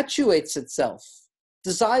perpetuates itself.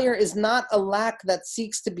 Desire is not a lack that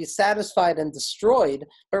seeks to be satisfied and destroyed,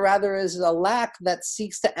 but rather is a lack that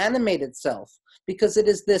seeks to animate itself, because it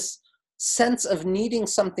is this sense of needing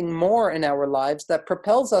something more in our lives that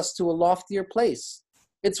propels us to a loftier place.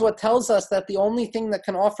 It's what tells us that the only thing that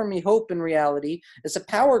can offer me hope in reality is a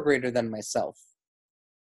power greater than myself.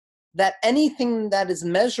 That anything that is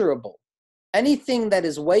measurable, anything that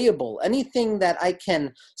is weighable, anything that I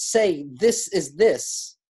can say, this is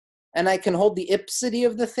this, and I can hold the ipsity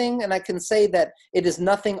of the thing, and I can say that it is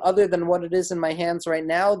nothing other than what it is in my hands right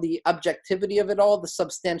now, the objectivity of it all, the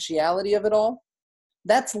substantiality of it all,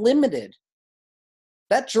 that's limited.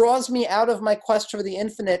 That draws me out of my quest for the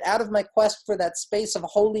infinite, out of my quest for that space of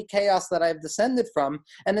holy chaos that I've descended from.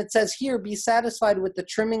 And it says here, be satisfied with the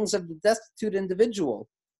trimmings of the destitute individual.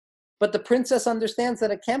 But the princess understands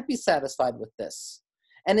that it can't be satisfied with this.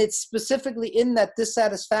 And it's specifically in that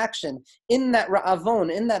dissatisfaction, in that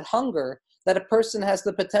ra'avon, in that hunger, that a person has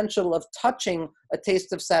the potential of touching a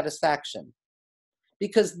taste of satisfaction.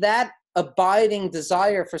 Because that abiding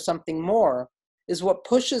desire for something more is what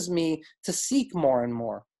pushes me to seek more and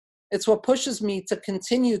more. It's what pushes me to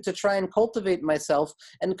continue to try and cultivate myself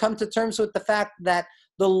and come to terms with the fact that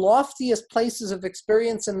the loftiest places of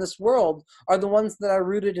experience in this world are the ones that are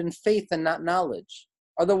rooted in faith and not knowledge,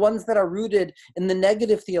 are the ones that are rooted in the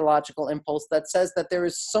negative theological impulse that says that there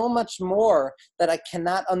is so much more that I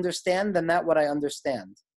cannot understand than that what I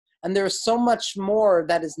understand. And there is so much more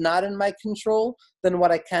that is not in my control than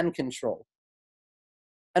what I can control.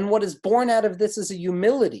 And what is born out of this is a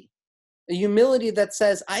humility that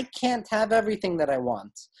says, I can't have everything that I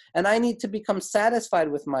want, and I need to become satisfied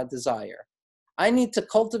with my desire. I need to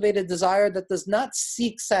cultivate a desire that does not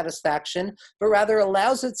seek satisfaction, but rather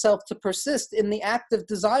allows itself to persist in the act of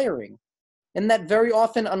desiring, in that very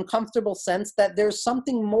often uncomfortable sense that there's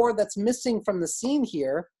something more that's missing from the scene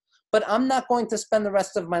here, but I'm not going to spend the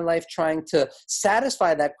rest of my life trying to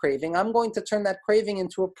satisfy that craving. I'm going to turn that craving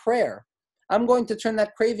into a prayer. I'm going to turn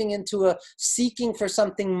that craving into a seeking for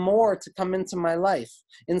something more to come into my life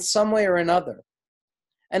in some way or another.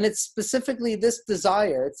 And it's specifically this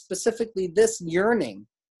desire, it's specifically this yearning,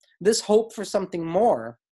 this hope for something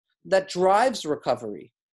more that drives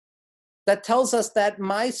recovery, that tells us that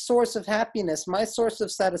my source of happiness, my source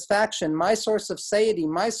of satisfaction, my source of satiety,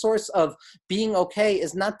 my source of being okay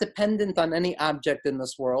is not dependent on any object in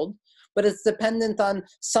this world, but it's dependent on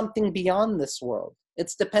something beyond this world.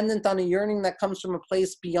 It's dependent on a yearning that comes from a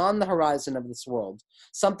place beyond the horizon of this world,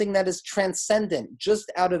 something that is transcendent,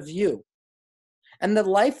 just out of view. And the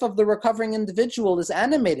life of the recovering individual is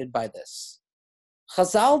animated by this.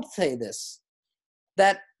 Chazal say this,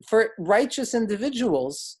 that for righteous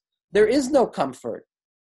individuals, there is no comfort,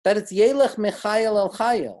 that it's yelech mechayel el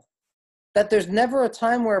chayel, that there's never a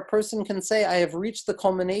time where a person can say, I have reached the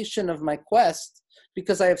culmination of my quest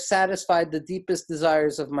because I have satisfied the deepest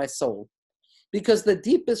desires of my soul. Because the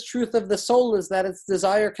deepest truth of the soul is that its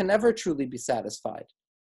desire can never truly be satisfied.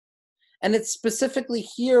 And it's specifically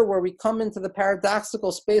here where we come into the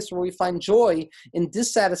paradoxical space where we find joy in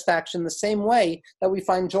dissatisfaction the same way that we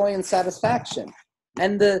find joy in satisfaction.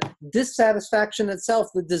 And the dissatisfaction itself,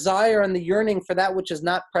 the desire and the yearning for that which is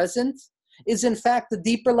not present, is in fact a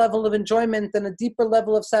deeper level of enjoyment and a deeper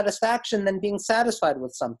level of satisfaction than being satisfied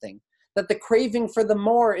with something. That the craving for the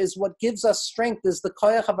more is what gives us strength, is the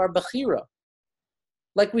koyach of our bechira.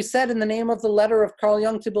 Like we said in the name of the letter of Carl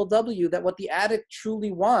Jung to Bill W., that what the addict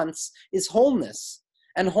truly wants is wholeness.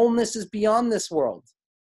 And wholeness is beyond this world.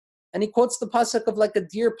 And he quotes the pasuk of like a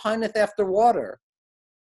deer pineth after water.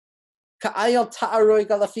 Ka'ayal ta'arog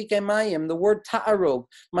alafike mayim, the word ta'arog,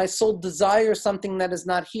 my soul desires something that is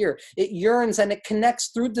not here. It yearns and it connects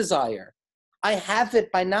through desire. I have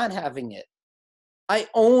it by not having it. I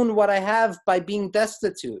own what I have by being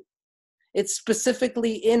destitute. It's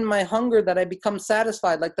specifically in my hunger that I become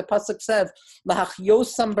satisfied, like the pasuk says,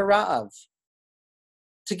 "Lahachyosam bara'av,"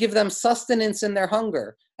 to give them sustenance in their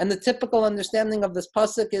hunger. And the typical understanding of this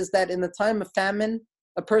pasuk is that in the time of famine,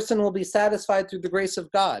 a person will be satisfied through the grace of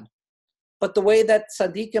God. But the way that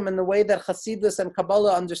tzaddikim and the way that Hasidus and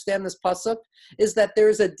Kabbalah understand this pasuk is that there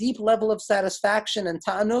is a deep level of satisfaction and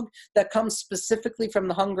ta'anug that comes specifically from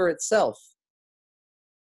the hunger itself.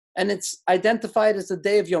 And it's identified as the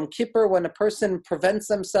day of Yom Kippur, when a person prevents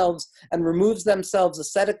themselves and removes themselves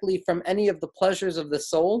ascetically from any of the pleasures of the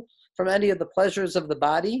soul, from any of the pleasures of the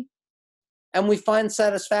body. And we find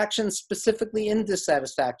satisfaction specifically in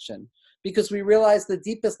dissatisfaction, because we realize the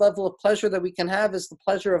deepest level of pleasure that we can have is the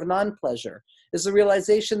pleasure of non-pleasure, is the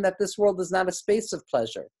realization that this world is not a space of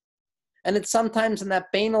pleasure. And it's sometimes in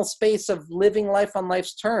that banal space of living life on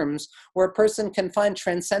life's terms where a person can find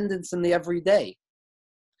transcendence in the everyday.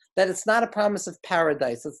 That it's not a promise of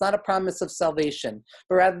paradise, it's not a promise of salvation,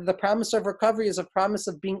 but rather the promise of recovery is a promise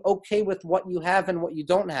of being okay with what you have and what you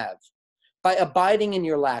don't have, by abiding in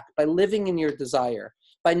your lack, by living in your desire,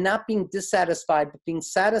 by not being dissatisfied, but being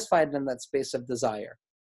satisfied in that space of desire.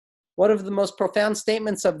 One of the most profound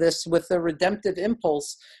statements of this with the redemptive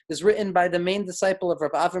impulse is written by the main disciple of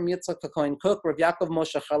Rav Avram Yitzchak HaKohen Kook, Rav Yaakov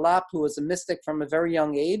Moshe Charlap, who was a mystic from a very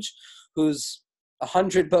young age, whose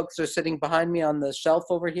 100 books are sitting behind me on the shelf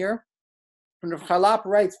over here. And Rav Charlap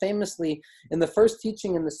writes famously in the first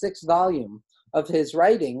teaching in the 6th volume of his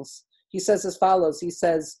writings, he says as follows, he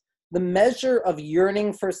says, the measure of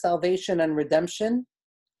yearning for salvation and redemption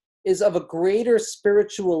is of a greater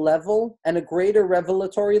spiritual level and a greater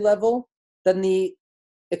revelatory level than the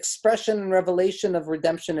expression and revelation of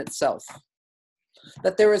redemption itself.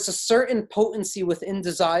 That there is a certain potency within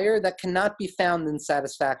desire that cannot be found in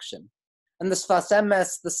satisfaction. And the Sfas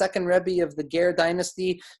Emes, the second Rebbe of the Ger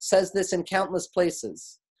dynasty, says this in countless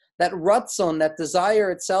places. That ratzon, that desire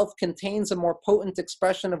itself, contains a more potent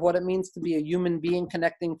expression of what it means to be a human being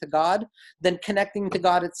connecting to God than connecting to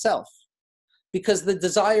God itself. Because the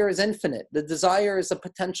desire is infinite. The desire is a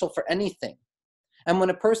potential for anything. And when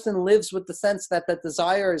a person lives with the sense that that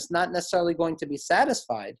desire is not necessarily going to be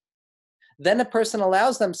satisfied, then a person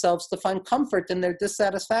allows themselves to find comfort in their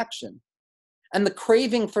dissatisfaction. And the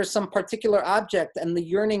craving for some particular object and the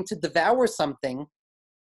yearning to devour something,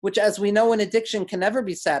 which as we know in addiction can never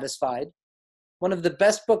be satisfied. One of the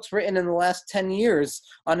best books written in the last 10 years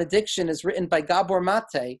on addiction is written by Gabor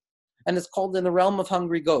Mate, and it's called In the Realm of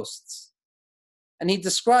Hungry Ghosts. And he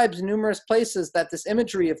describes in numerous places that this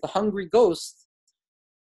imagery of the hungry ghost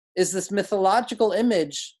is this mythological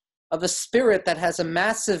image of a spirit that has a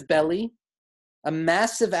massive belly, a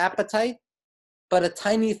massive appetite, but a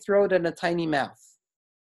tiny throat and a tiny mouth,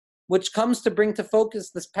 which comes to bring to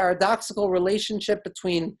focus this paradoxical relationship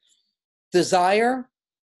between desire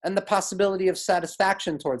and the possibility of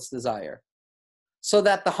satisfaction towards desire. So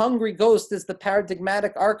that the hungry ghost is the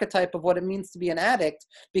paradigmatic archetype of what it means to be an addict,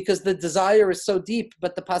 because the desire is so deep,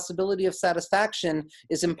 but the possibility of satisfaction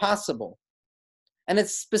is impossible. And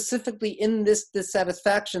it's specifically in this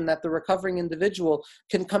dissatisfaction that the recovering individual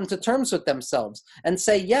can come to terms with themselves and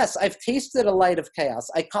say, yes, I've tasted a light of chaos.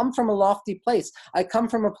 I come from a lofty place. I come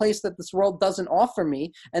from a place that this world doesn't offer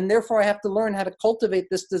me, and therefore I have to learn how to cultivate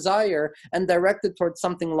this desire and direct it towards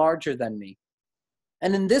something larger than me.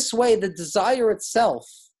 And in this way, the desire itself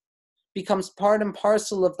becomes part and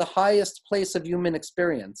parcel of the highest place of human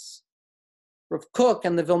experience. Rav Kook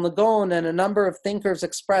and the Vilna Gaon and a number of thinkers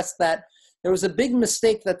expressed that there was a big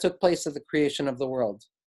mistake that took place at the creation of the world.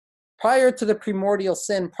 Prior to the primordial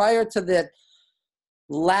sin, prior to the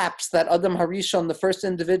lapse that Adam Harishon, the first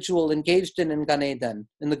individual, engaged in Gan Eden,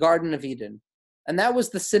 in the Garden of Eden. And that was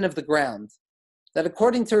the sin of the ground. That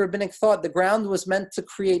according to rabbinic thought, the ground was meant to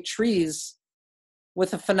create trees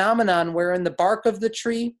with a phenomenon wherein the bark of the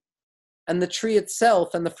tree and the tree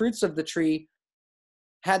itself and the fruits of the tree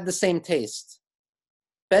had the same taste.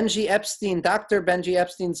 Benji Epstein, Dr. Benji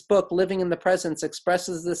Epstein's book, Living in the Presence,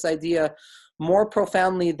 expresses this idea more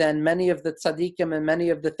profoundly than many of the tzaddikim and many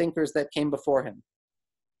of the thinkers that came before him.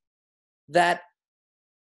 That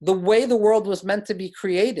the way the world was meant to be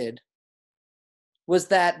created was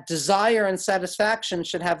that desire and satisfaction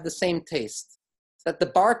should have the same taste. That the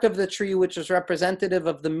bark of the tree, which is representative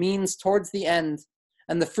of the means towards the end,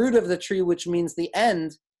 and the fruit of the tree, which means the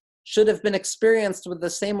end, should have been experienced with the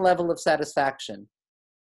same level of satisfaction.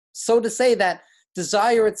 So to say that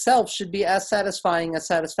desire itself should be as satisfying as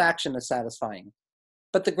satisfaction is satisfying.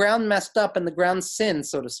 But the ground messed up and the ground sinned,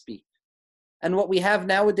 so to speak. And what we have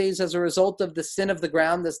nowadays as a result of the sin of the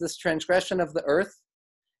ground, as this transgression of the earth,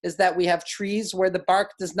 is that we have trees where the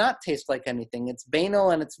bark does not taste like anything. It's banal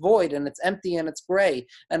and it's void and it's empty and it's gray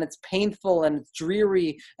and it's painful and it's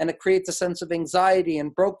dreary, and it creates a sense of anxiety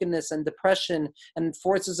and brokenness and depression, and it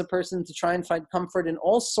forces a person to try and find comfort in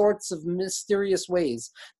all sorts of mysterious ways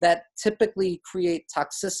that typically create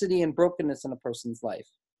toxicity and brokenness in a person's life.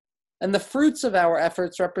 And the fruits of our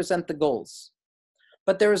efforts represent the goals.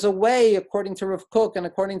 But there is a way, according to Rav Kook and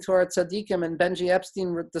according to our tzaddikim, and Benji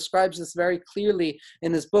Epstein describes this very clearly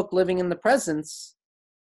in his book, Living in the Presence,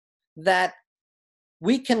 that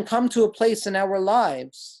we can come to a place in our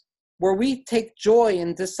lives where we take joy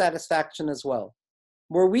in dissatisfaction as well,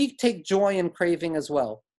 where we take joy in craving as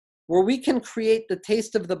well, where we can create the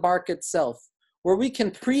taste of the bark itself, where we can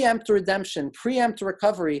preempt redemption, preempt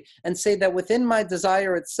recovery, and say that within my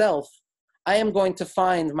desire itself, I am going to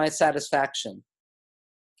find my satisfaction.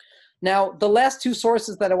 Now, the last two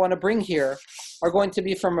sources that I want to bring here are going to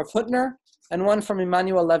be from Rav Hutner and one from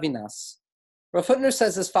Emmanuel Levinas. Rav Hutner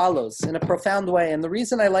says as follows, in a profound way, and the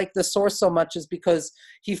reason I like this source so much is because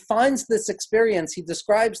he finds this experience, he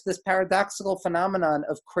describes this paradoxical phenomenon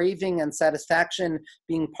of craving and satisfaction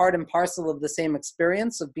being part and parcel of the same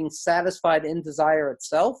experience, of being satisfied in desire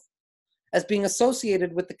itself, as being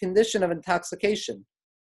associated with the condition of intoxication.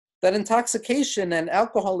 That intoxication and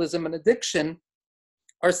alcoholism and addiction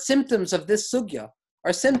are symptoms of this sugya,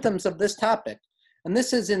 are symptoms of this topic. And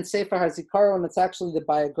this is in Sefer HaZikaron, and it's actually the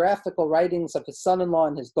biographical writings of his son-in-law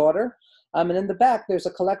and his daughter. And in the back, there's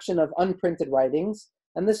a collection of unprinted writings,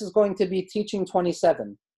 and this is going to be teaching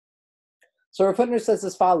 27. So Rav Hutner says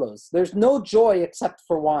as follows, there's no joy except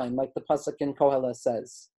for wine, like the Pasuk in Koheles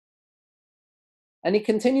says. And he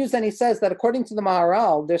continues and he says that according to the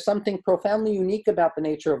Maharal, there's something profoundly unique about the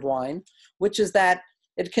nature of wine, which is that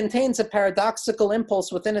it contains a paradoxical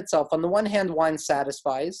impulse within itself. On the one hand, wine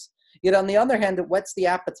satisfies, yet on the other hand, it whets the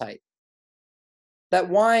appetite. That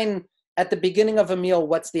wine at the beginning of a meal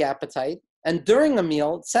whets the appetite, and during a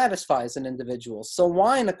meal, it satisfies an individual. So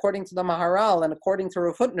wine, according to the Maharal and according to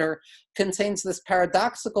Rav Hutner, contains this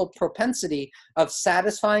paradoxical propensity of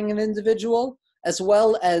satisfying an individual as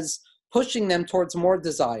well as pushing them towards more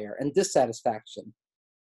desire and dissatisfaction.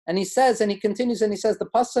 And he says, and he continues, and he says, the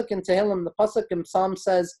Pasuk in Tehillim, the Pasuk in Psalm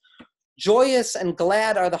says, joyous and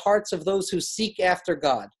glad are the hearts of those who seek after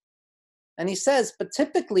God. And he says, but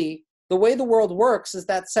typically, the way the world works is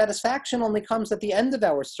that satisfaction only comes at the end of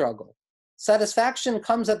our struggle. Satisfaction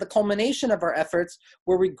comes at the culmination of our efforts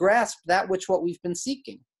where we grasp what we've been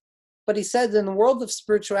seeking. But he said, in the world of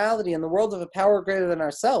spirituality, in the world of a power greater than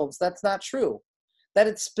ourselves, that's not true. That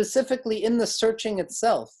it's specifically in the searching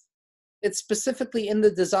itself. It's specifically in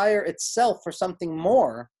the desire itself for something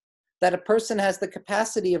more that a person has the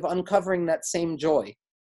capacity of uncovering that same joy.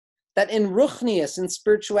 That in ruchnius, in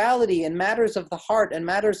spirituality, in matters of the heart and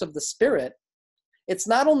matters of the spirit, it's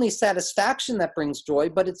not only satisfaction that brings joy,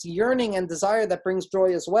 but it's yearning and desire that brings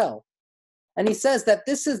joy as well. And he says that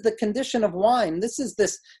this is the condition of wine. This is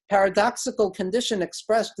this paradoxical condition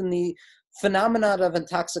expressed in the phenomenon of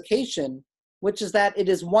intoxication, which is that it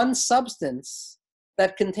is one substance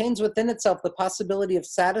that contains within itself the possibility of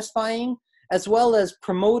satisfying as well as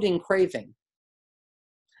promoting craving.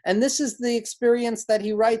 And this is the experience that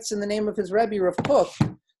he writes in the name of his Rebbe, Rav Kook,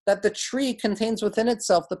 that the tree contains within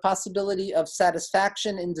itself the possibility of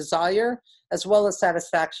satisfaction in desire as well as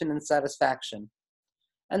satisfaction in satisfaction.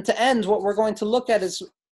 And to end, what we're going to look at is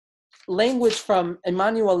language from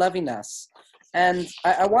Emmanuel Levinas. And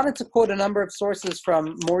I wanted to quote a number of sources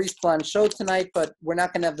from Maurice Blanchot tonight, but we're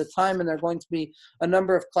not going to have the time, and there are going to be a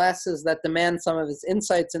number of classes that demand some of his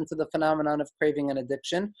insights into the phenomenon of craving and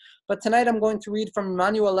addiction. But tonight I'm going to read from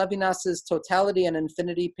Emmanuel Levinas's Totality and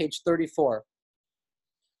Infinity, page 34.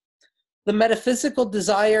 The metaphysical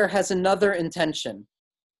desire has another intention.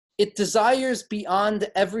 It desires beyond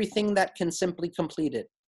everything that can simply complete it.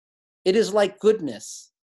 It is like goodness.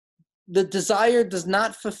 The desire does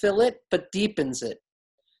not fulfill it, but deepens it.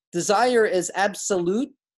 Desire is absolute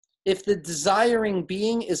if the desiring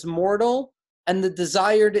being is mortal and the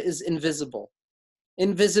desired is invisible.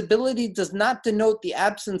 Invisibility does not denote the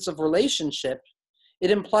absence of relationship.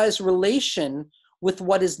 It implies relation with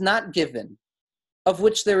what is not given, of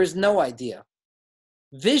which there is no idea.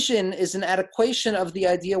 Vision is an adequation of the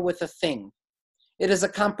idea with a thing. It is a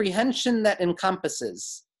comprehension that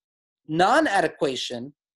encompasses.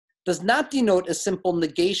 Non-adequation does not denote a simple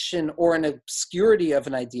negation or an obscurity of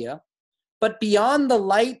an idea, but beyond the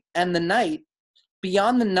light and the night,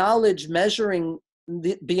 beyond the knowledge measurable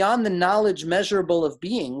of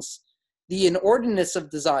beings, the inordinateness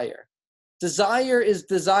of desire. Desire is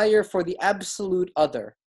desire for the absolute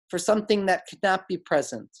other, for something that cannot be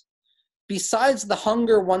present. Besides the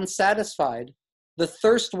hunger one satisfied, the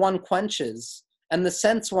thirst one quenches, and the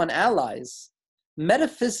sense one allies,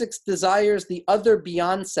 metaphysics desires the other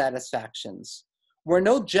beyond satisfactions, where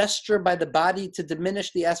no gesture by the body to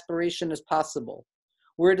diminish the aspiration is possible,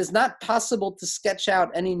 where it is not possible to sketch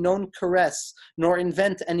out any known caress nor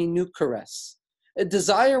invent any new caress. A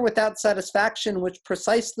desire without satisfaction which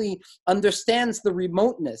precisely understands the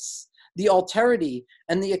remoteness, the alterity,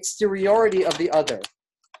 and the exteriority of the other.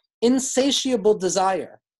 Insatiable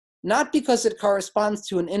desire, not because it corresponds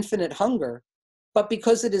to an infinite hunger, but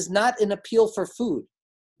because it is not an appeal for food.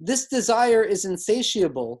 This desire is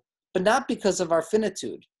insatiable, but not because of our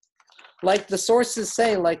finitude. Like the sources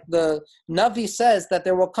say, like the Navi says, that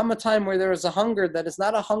there will come a time where there is a hunger that is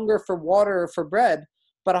not a hunger for water or for bread,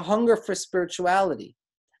 but a hunger for spirituality.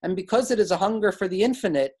 And because it is a hunger for the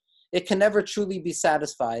infinite, it can never truly be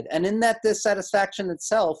satisfied. And in that dissatisfaction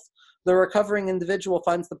itself, the recovering individual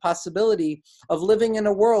finds the possibility of living in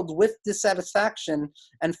a world with dissatisfaction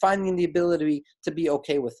and finding the ability to be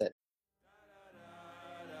okay with it.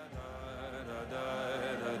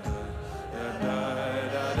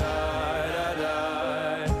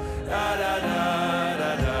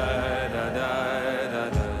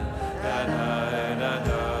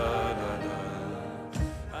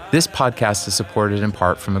 This podcast is supported in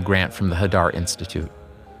part from a grant from the Hadar Institute.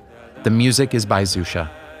 The music is by Zusha.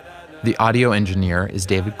 The audio engineer is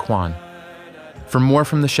David Kwan. For more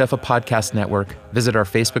from the Shefa Podcast Network, visit our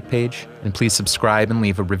Facebook page and please subscribe and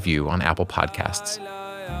leave a review on Apple Podcasts.